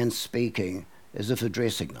 and the man speaking as if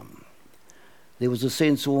addressing them. There was a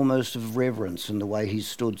sense almost of reverence in the way he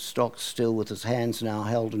stood stock still with his hands now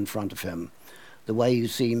held in front of him, the way you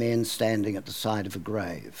see men standing at the side of a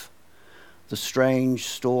grave. The strange,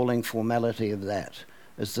 stalling formality of that,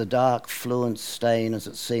 as the dark, fluent stain, as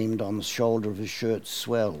it seemed, on the shoulder of his shirt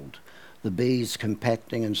swelled, the bees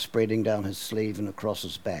compacting and spreading down his sleeve and across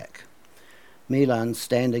his back. Milan,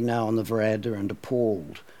 standing now on the veranda and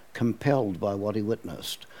appalled, compelled by what he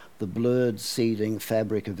witnessed, the blurred, seething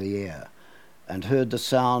fabric of the air, and heard the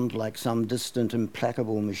sound like some distant,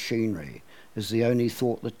 implacable machinery, is the only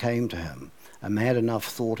thought that came to him, a mad enough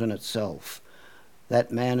thought in itself.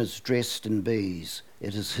 That man is dressed in bees.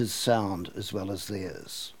 It is his sound as well as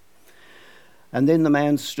theirs. And then the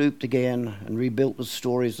man stooped again and rebuilt the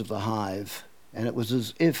stories of the hive, and it was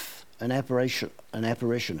as if an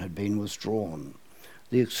apparition had been withdrawn,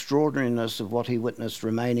 the extraordinariness of what he witnessed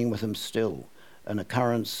remaining with him still, an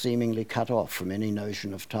occurrence seemingly cut off from any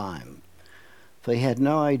notion of time. For he had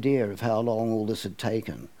no idea of how long all this had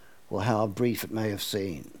taken, or how brief it may have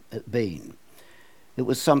been. It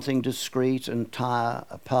was something discrete, entire,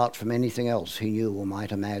 apart from anything else he knew or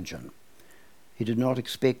might imagine. He did not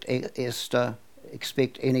expect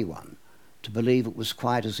anyone to believe it was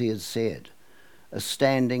quite as he had said, a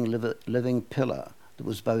standing, living pillar that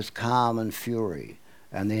was both calm and fury,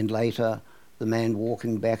 and then later the man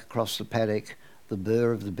walking back across the paddock, the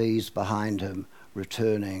burr of the bees behind him,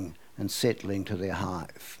 returning and settling to their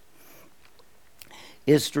hive.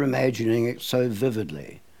 Esther, imagining it so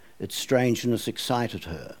vividly, its strangeness excited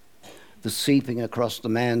her, the seeping across the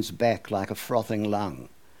man's back like a frothing lung,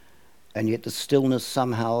 and yet the stillness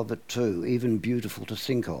somehow of it too, even beautiful to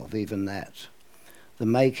think of, even that. The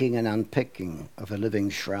making and unpicking of a living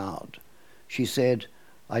shroud. She said,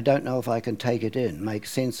 "I don't know if I can take it in, make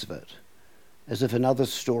sense of it," as if another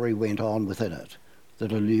story went on within it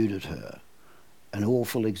that eluded her, an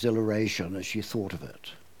awful exhilaration as she thought of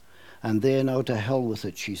it. And then, oh, to hell with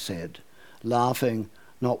it, she said, laughing,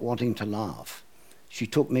 not wanting to laugh. She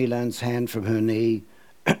took Milan's hand from her knee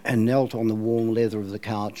and knelt on the warm leather of the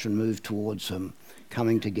couch and moved towards him,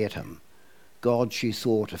 coming to get him. God, she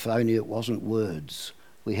thought, if only it wasn't words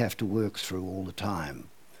we have to work through all the time.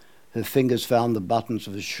 Her fingers found the buttons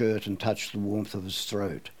of his shirt and touched the warmth of his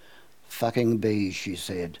throat. "Fucking bees," she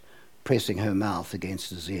said, pressing her mouth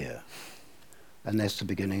against his ear. And that's the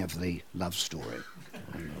beginning of the love story.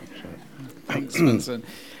 Thanks, Vincent.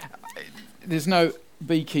 There's no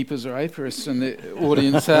beekeepers or apiarists in the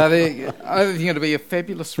audience, are there? I think it'll be a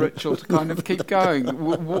fabulous ritual to kind of keep going,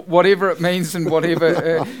 whatever it means and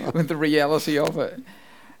whatever with the reality of it.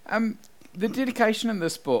 The dedication in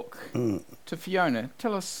this book to Fiona,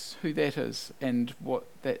 tell us who that is and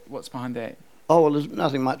what's behind that. Oh, well, there's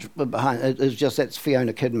nothing much behind it. It's just that's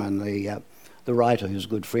Fiona Kidman, the writer, who's a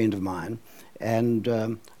good friend of mine, and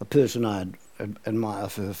a person I admire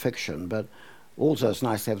for her fiction, but also it's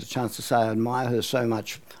nice to have the chance to say I admire her so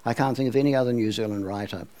much. I can't think of any other New Zealand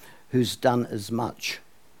writer who's done as much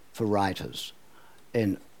for writers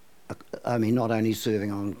not only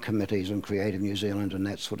serving on committees on Creative New Zealand and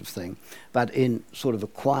that sort of thing, but in sort of a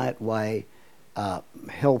quiet way,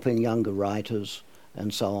 helping younger writers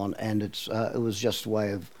and so on. And it was just a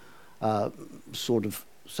way of sort of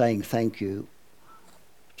saying thank you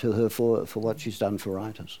to her for what she's done for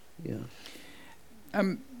writers.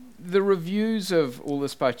 Yeah. The reviews of All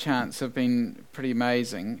This by Chance have been pretty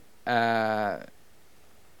amazing.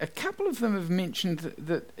 A couple of them have mentioned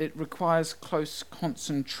that it requires close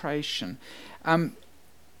concentration.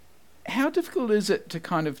 How difficult is it to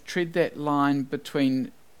kind of tread that line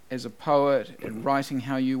between, as a poet, and writing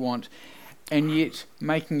how you want, and yet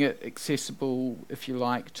making it accessible, if you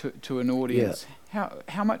like, to an audience.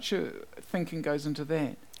 How much thinking goes into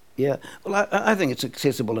that? Yeah, well, I think it's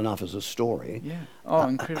accessible enough as a story. Yeah. Oh,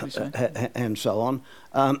 incredibly so. And so on.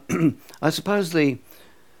 I suppose the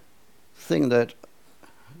thing that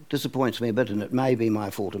disappoints me a bit, and it may be my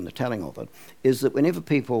fault in the telling of it, is that whenever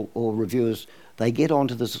people or reviewers, they get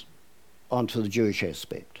onto the Jewish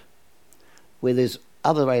aspect, where there's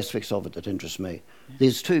other aspects of it that interest me. Yeah.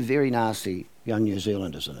 There's two very nasty young New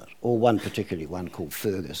Zealanders in it, or one particularly, one called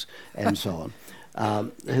Fergus, and so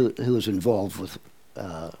on, who was involved with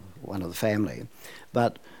one of the family.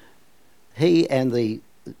 But he and the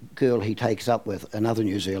girl he takes up with, another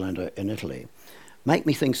New Zealander in Italy, make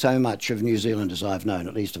me think so much of New Zealanders I've known,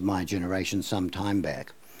 at least of my generation, some time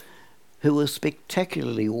back, who were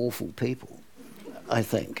spectacularly awful people, I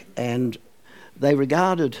think. And they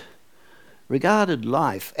regarded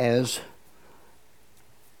life as...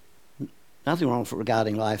 Nothing wrong with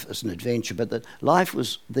regarding life as an adventure, but that life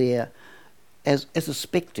was there as a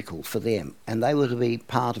spectacle for them, and they were to be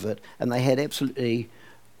part of it, and they had absolutely...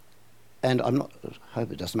 And I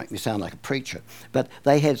hope it doesn't make me sound like a preacher, but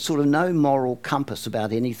they had sort of no moral compass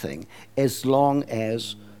about anything as long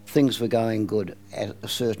as things were going good at a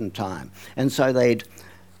certain time. And so they'd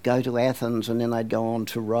go to Athens, and then they'd go on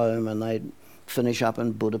to Rome, and they'd finish up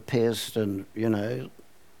in Budapest, and,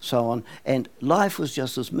 so on. And life was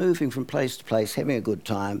just this moving from place to place, having a good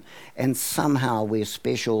time, and somehow we're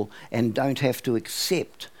special and don't have to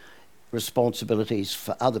accept responsibilities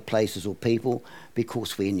for other places or people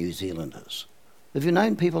because we're New Zealanders. Have you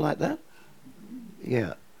known people like that?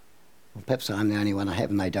 Yeah. Well, perhaps I'm the only one I have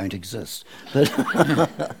and they don't exist.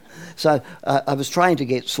 But so I was trying to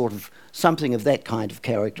get sort of something of that kind of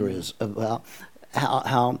character is about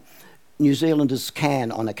how New Zealanders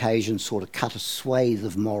can, on occasion, sort of cut a swathe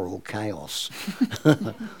of moral chaos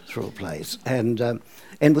through a place, and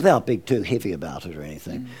without being too heavy about it or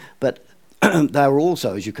anything. But they were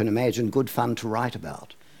also, as you can imagine, good fun to write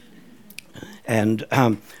about, and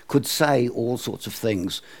could say all sorts of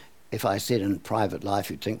things. If I said in private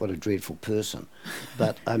life, you'd think, what a dreadful person.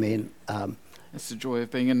 But, I mean... That's the joy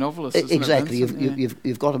of being a novelist, isn't exactly. it, Vincent?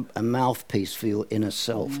 You've got a mouthpiece for your inner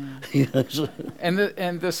self. And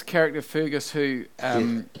this character, Fergus, who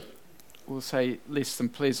we'll say less than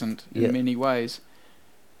pleasant in many ways,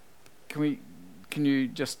 can you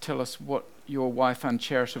just tell us what your wife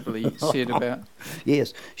uncharitably said about?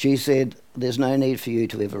 Yes, she said, there's no need for you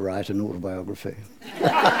to ever write an autobiography.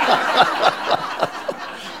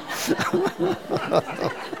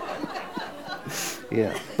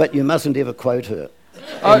 Yeah, but you mustn't ever quote her.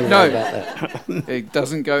 Oh, no, it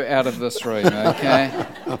doesn't go out of this room, okay?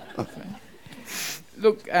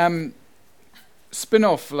 Look,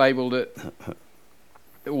 Spin-Off labelled it,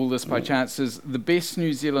 all this by chance, is the best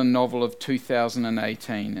New Zealand novel of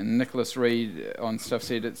 2018, and Nicholas Reid on Stuff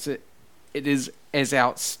said it is as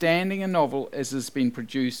outstanding a novel as has been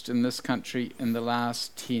produced in this country in the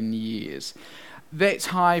last 10 years. That's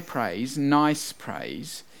high praise, nice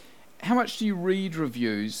praise. How much do you read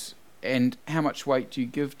reviews, and how much weight do you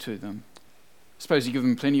give to them? I suppose you give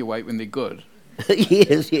them plenty of weight when they're good.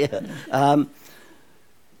 Yes, yeah.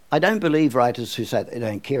 I don't believe writers who say they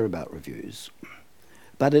don't care about reviews,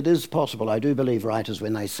 but it is possible. I do believe writers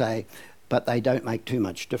when they say, but they don't make too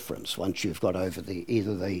much difference once you've got over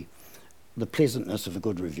either the pleasantness of a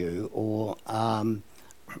good review or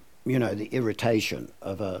the irritation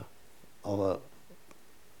of a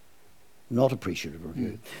not appreciative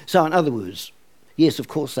review. So in other words, yes, of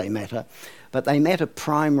course they matter, but they matter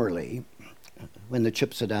primarily, when the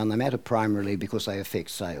chips are down, they matter primarily because they affect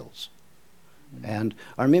sales. And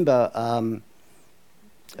I remember an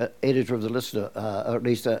editor of the Listener, or at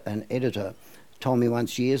least an editor, told me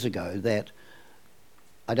once years ago that,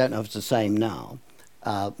 I don't know if it's the same now,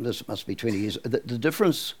 this must be 20 years, the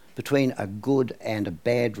difference between a good and a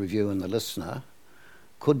bad review in the Listener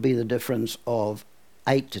could be the difference of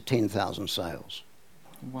 8 to 10,000 sales.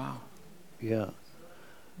 Wow. Yeah.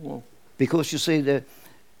 Whoa. Because you see,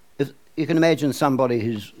 if you can imagine somebody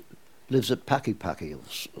who lives at Pakipaki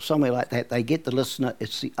or somewhere like that, they get the Listener,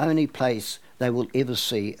 it's the only place they will ever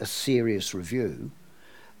see a serious review.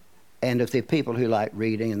 And if they're people who like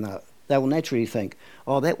reading, and they will naturally think,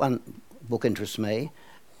 oh, that one book interests me,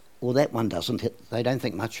 or that one doesn't. They don't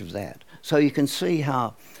think much of that. So you can see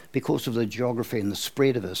how, because of the geography and the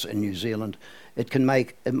spread of us in New Zealand, it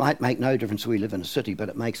might make no difference if we live in a city, but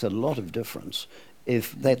it makes a lot of difference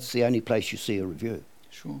if that's the only place you see a review.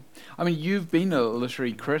 Sure. I mean, you've been a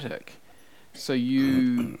literary critic, so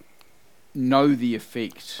you know the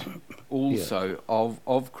effect also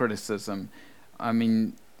of criticism. I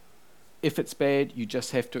mean, if it's bad, you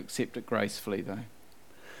just have to accept it gracefully, though.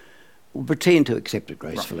 We'll pretend to accept it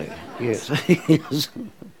gracefully. Right. Yes.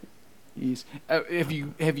 Yes. Have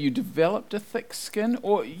you developed a thick skin,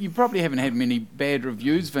 or you probably haven't had many bad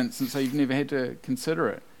reviews, Vincent, so you've never had to consider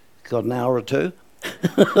it? Got an hour or two.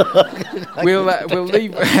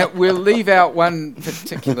 We'll leave out one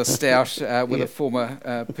particular stout with a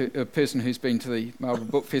former person who's been to the Marlborough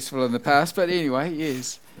Book Festival in the past. But anyway,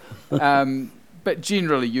 yes. But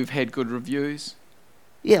generally, you've had good reviews.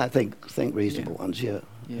 Yeah, I think reasonable ones. Yeah.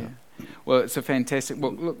 Yeah. Well, it's a fantastic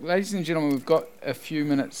book. Look, ladies and gentlemen, we've got a few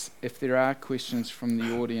minutes. If there are questions from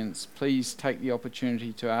the audience, please take the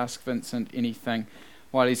opportunity to ask Vincent anything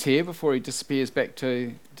while he's here before he disappears back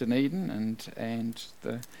to Dunedin and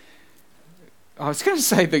the. I was going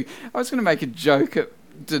to make a joke at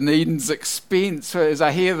Dunedin's expense as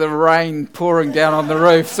I hear the rain pouring down on the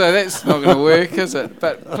roof. So that's not going to work, is it?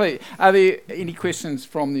 But please, are there any questions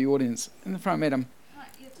from the audience in the front, madam?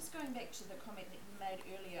 Yeah, just going back to the comment that you made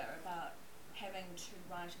earlier about having to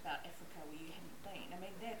write about Africa where you haven't been. I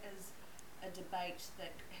mean, that is a debate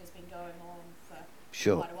that has been going on for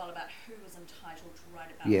quite a while about who is entitled to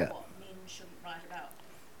write about what. Men shouldn't write about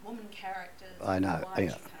women characters. I know. Why you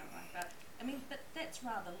can't write about. I mean, but that's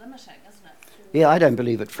rather limiting, isn't it? Yeah, I don't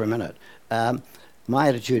believe it for a minute. My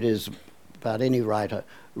attitude is about any writer,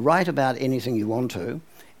 write about anything you want to,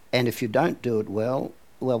 and if you don't do it well,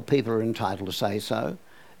 people are entitled to say so,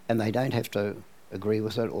 and they don't have to agree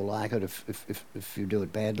with it or like it if you do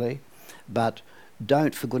it badly. But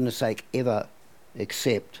don't, for goodness sake, ever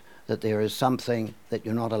accept that there is something that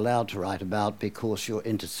you're not allowed to write about because you're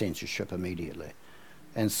into censorship immediately.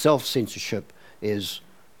 And self-censorship is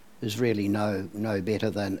really no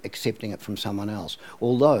better than accepting it from someone else.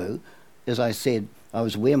 Although, as I said, I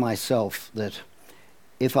was aware myself that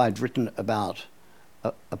if I'd written about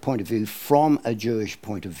a point of view from a Jewish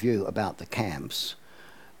point of view about the camps,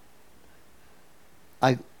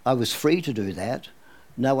 I was free to do that.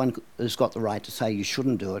 No one has got the right to say you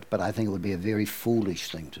shouldn't do it, but I think it would be a very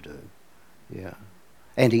foolish thing to do. Yeah.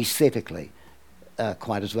 And aesthetically,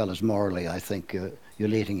 quite as well as morally, I think you're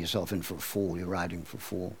letting yourself in for a fall. You're writing for a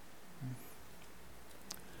fall.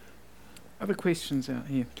 Other questions out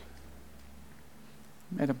here?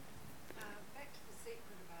 Madam. Back to the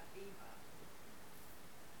secret about Eva.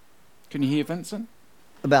 Can you hear Vincent?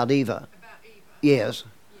 About Eva? About Eva. Yes.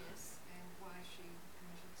 Yes, and why she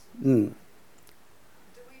committed suicide. Mm.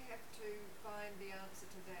 Do we have to find the answer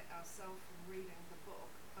to that ourselves from reading the book?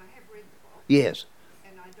 I have read the book. Yes.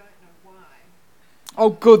 And I don't know why. Oh,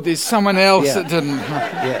 good, there's someone else that didn't. Yeah.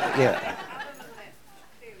 Other than that,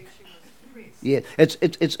 clearly she was depressed. Yeah,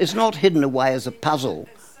 it's not hidden away as a puzzle.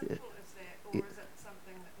 As simple as that, or is it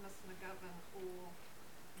something that Miss McGovern or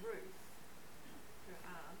Ruth, her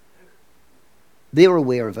aunt, They're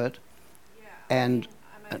aware of it. yeah. And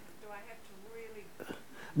I mean, do I have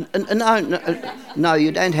to really... no,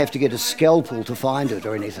 you don't have to get a scalpel to find it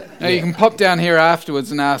or anything. No, you can pop down here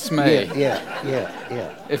afterwards and ask me.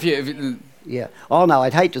 Yeah. If you Yeah. Oh no,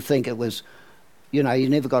 I'd hate to think it was, you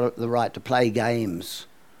never got the right to play games,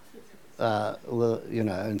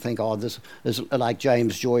 and think, this is like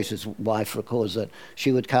James Joyce's wife records that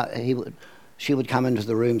she would come into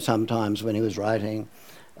the room sometimes when he was writing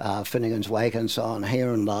Finnegan's Wake and so on,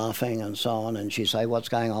 here and laughing and so on, and she'd say, "What's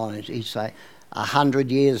going on?" And he'd say, 100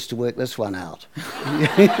 years to work this one out.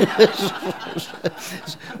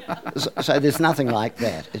 So there's nothing like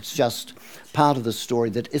that. It's just part of the story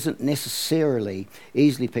that isn't necessarily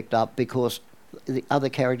easily picked up because the other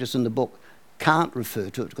characters in the book can't refer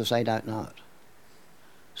to it because they don't know it.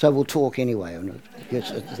 So we'll talk anyway on it.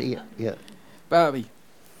 Yes, yeah. Barbie.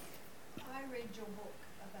 I read your book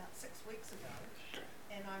about 6 weeks ago,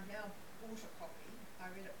 and I've now bought a copy. I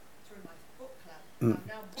read it through my book club. Mm. I've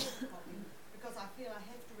now bought a copy because I feel I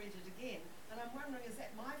have to read it again. And I'm wondering, is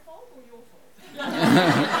that my fault or your fault?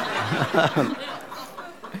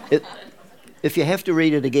 If you have to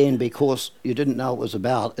read it again because you didn't know what it was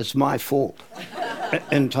about, it's my fault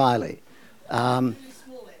entirely. Two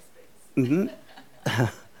small aspects. Mm-hmm.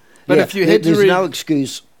 But if you had to there's read... no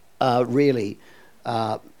excuse really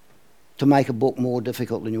to make a book more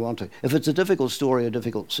difficult than you want to. If it's a difficult story, a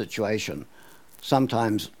difficult situation,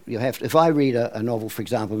 sometimes you have to. If I read a novel, for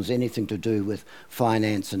example, that's anything to do with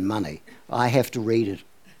finance and money, I have to read it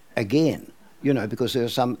again, because there are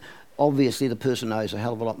some. Obviously, the person knows a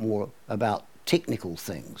hell of a lot more about technical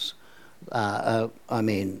things. Than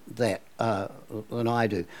I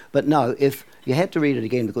do. But no, if you had to read it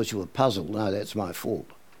again because you were puzzled, no, that's my fault.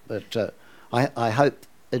 But I hope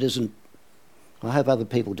it isn't. I hope other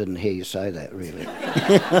people didn't hear you say that, really.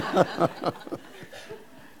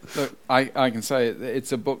 Look, I can say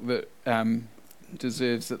it's a book that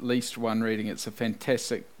deserves at least one reading. It's a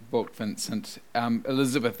fantastic book, Vincent.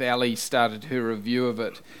 Elizabeth Alley started her review of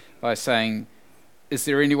it by saying, is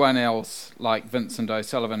there anyone else like Vincent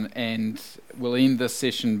O'Sullivan? And we'll end this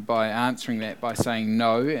session by answering that by saying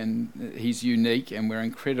no, and he's unique, and we're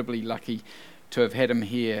incredibly lucky to have had him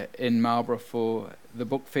here in Marlborough for the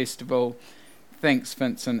book festival. Thanks,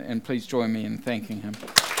 Vincent, and please join me in thanking him.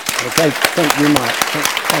 Well, thank you, Mike.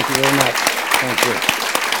 Thank you very much. Thank you.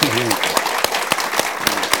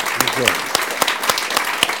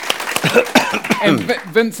 And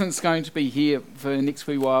Vincent's going to be here for the next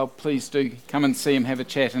wee while. Please do come and see him, have a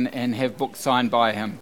chat, and have books signed by him.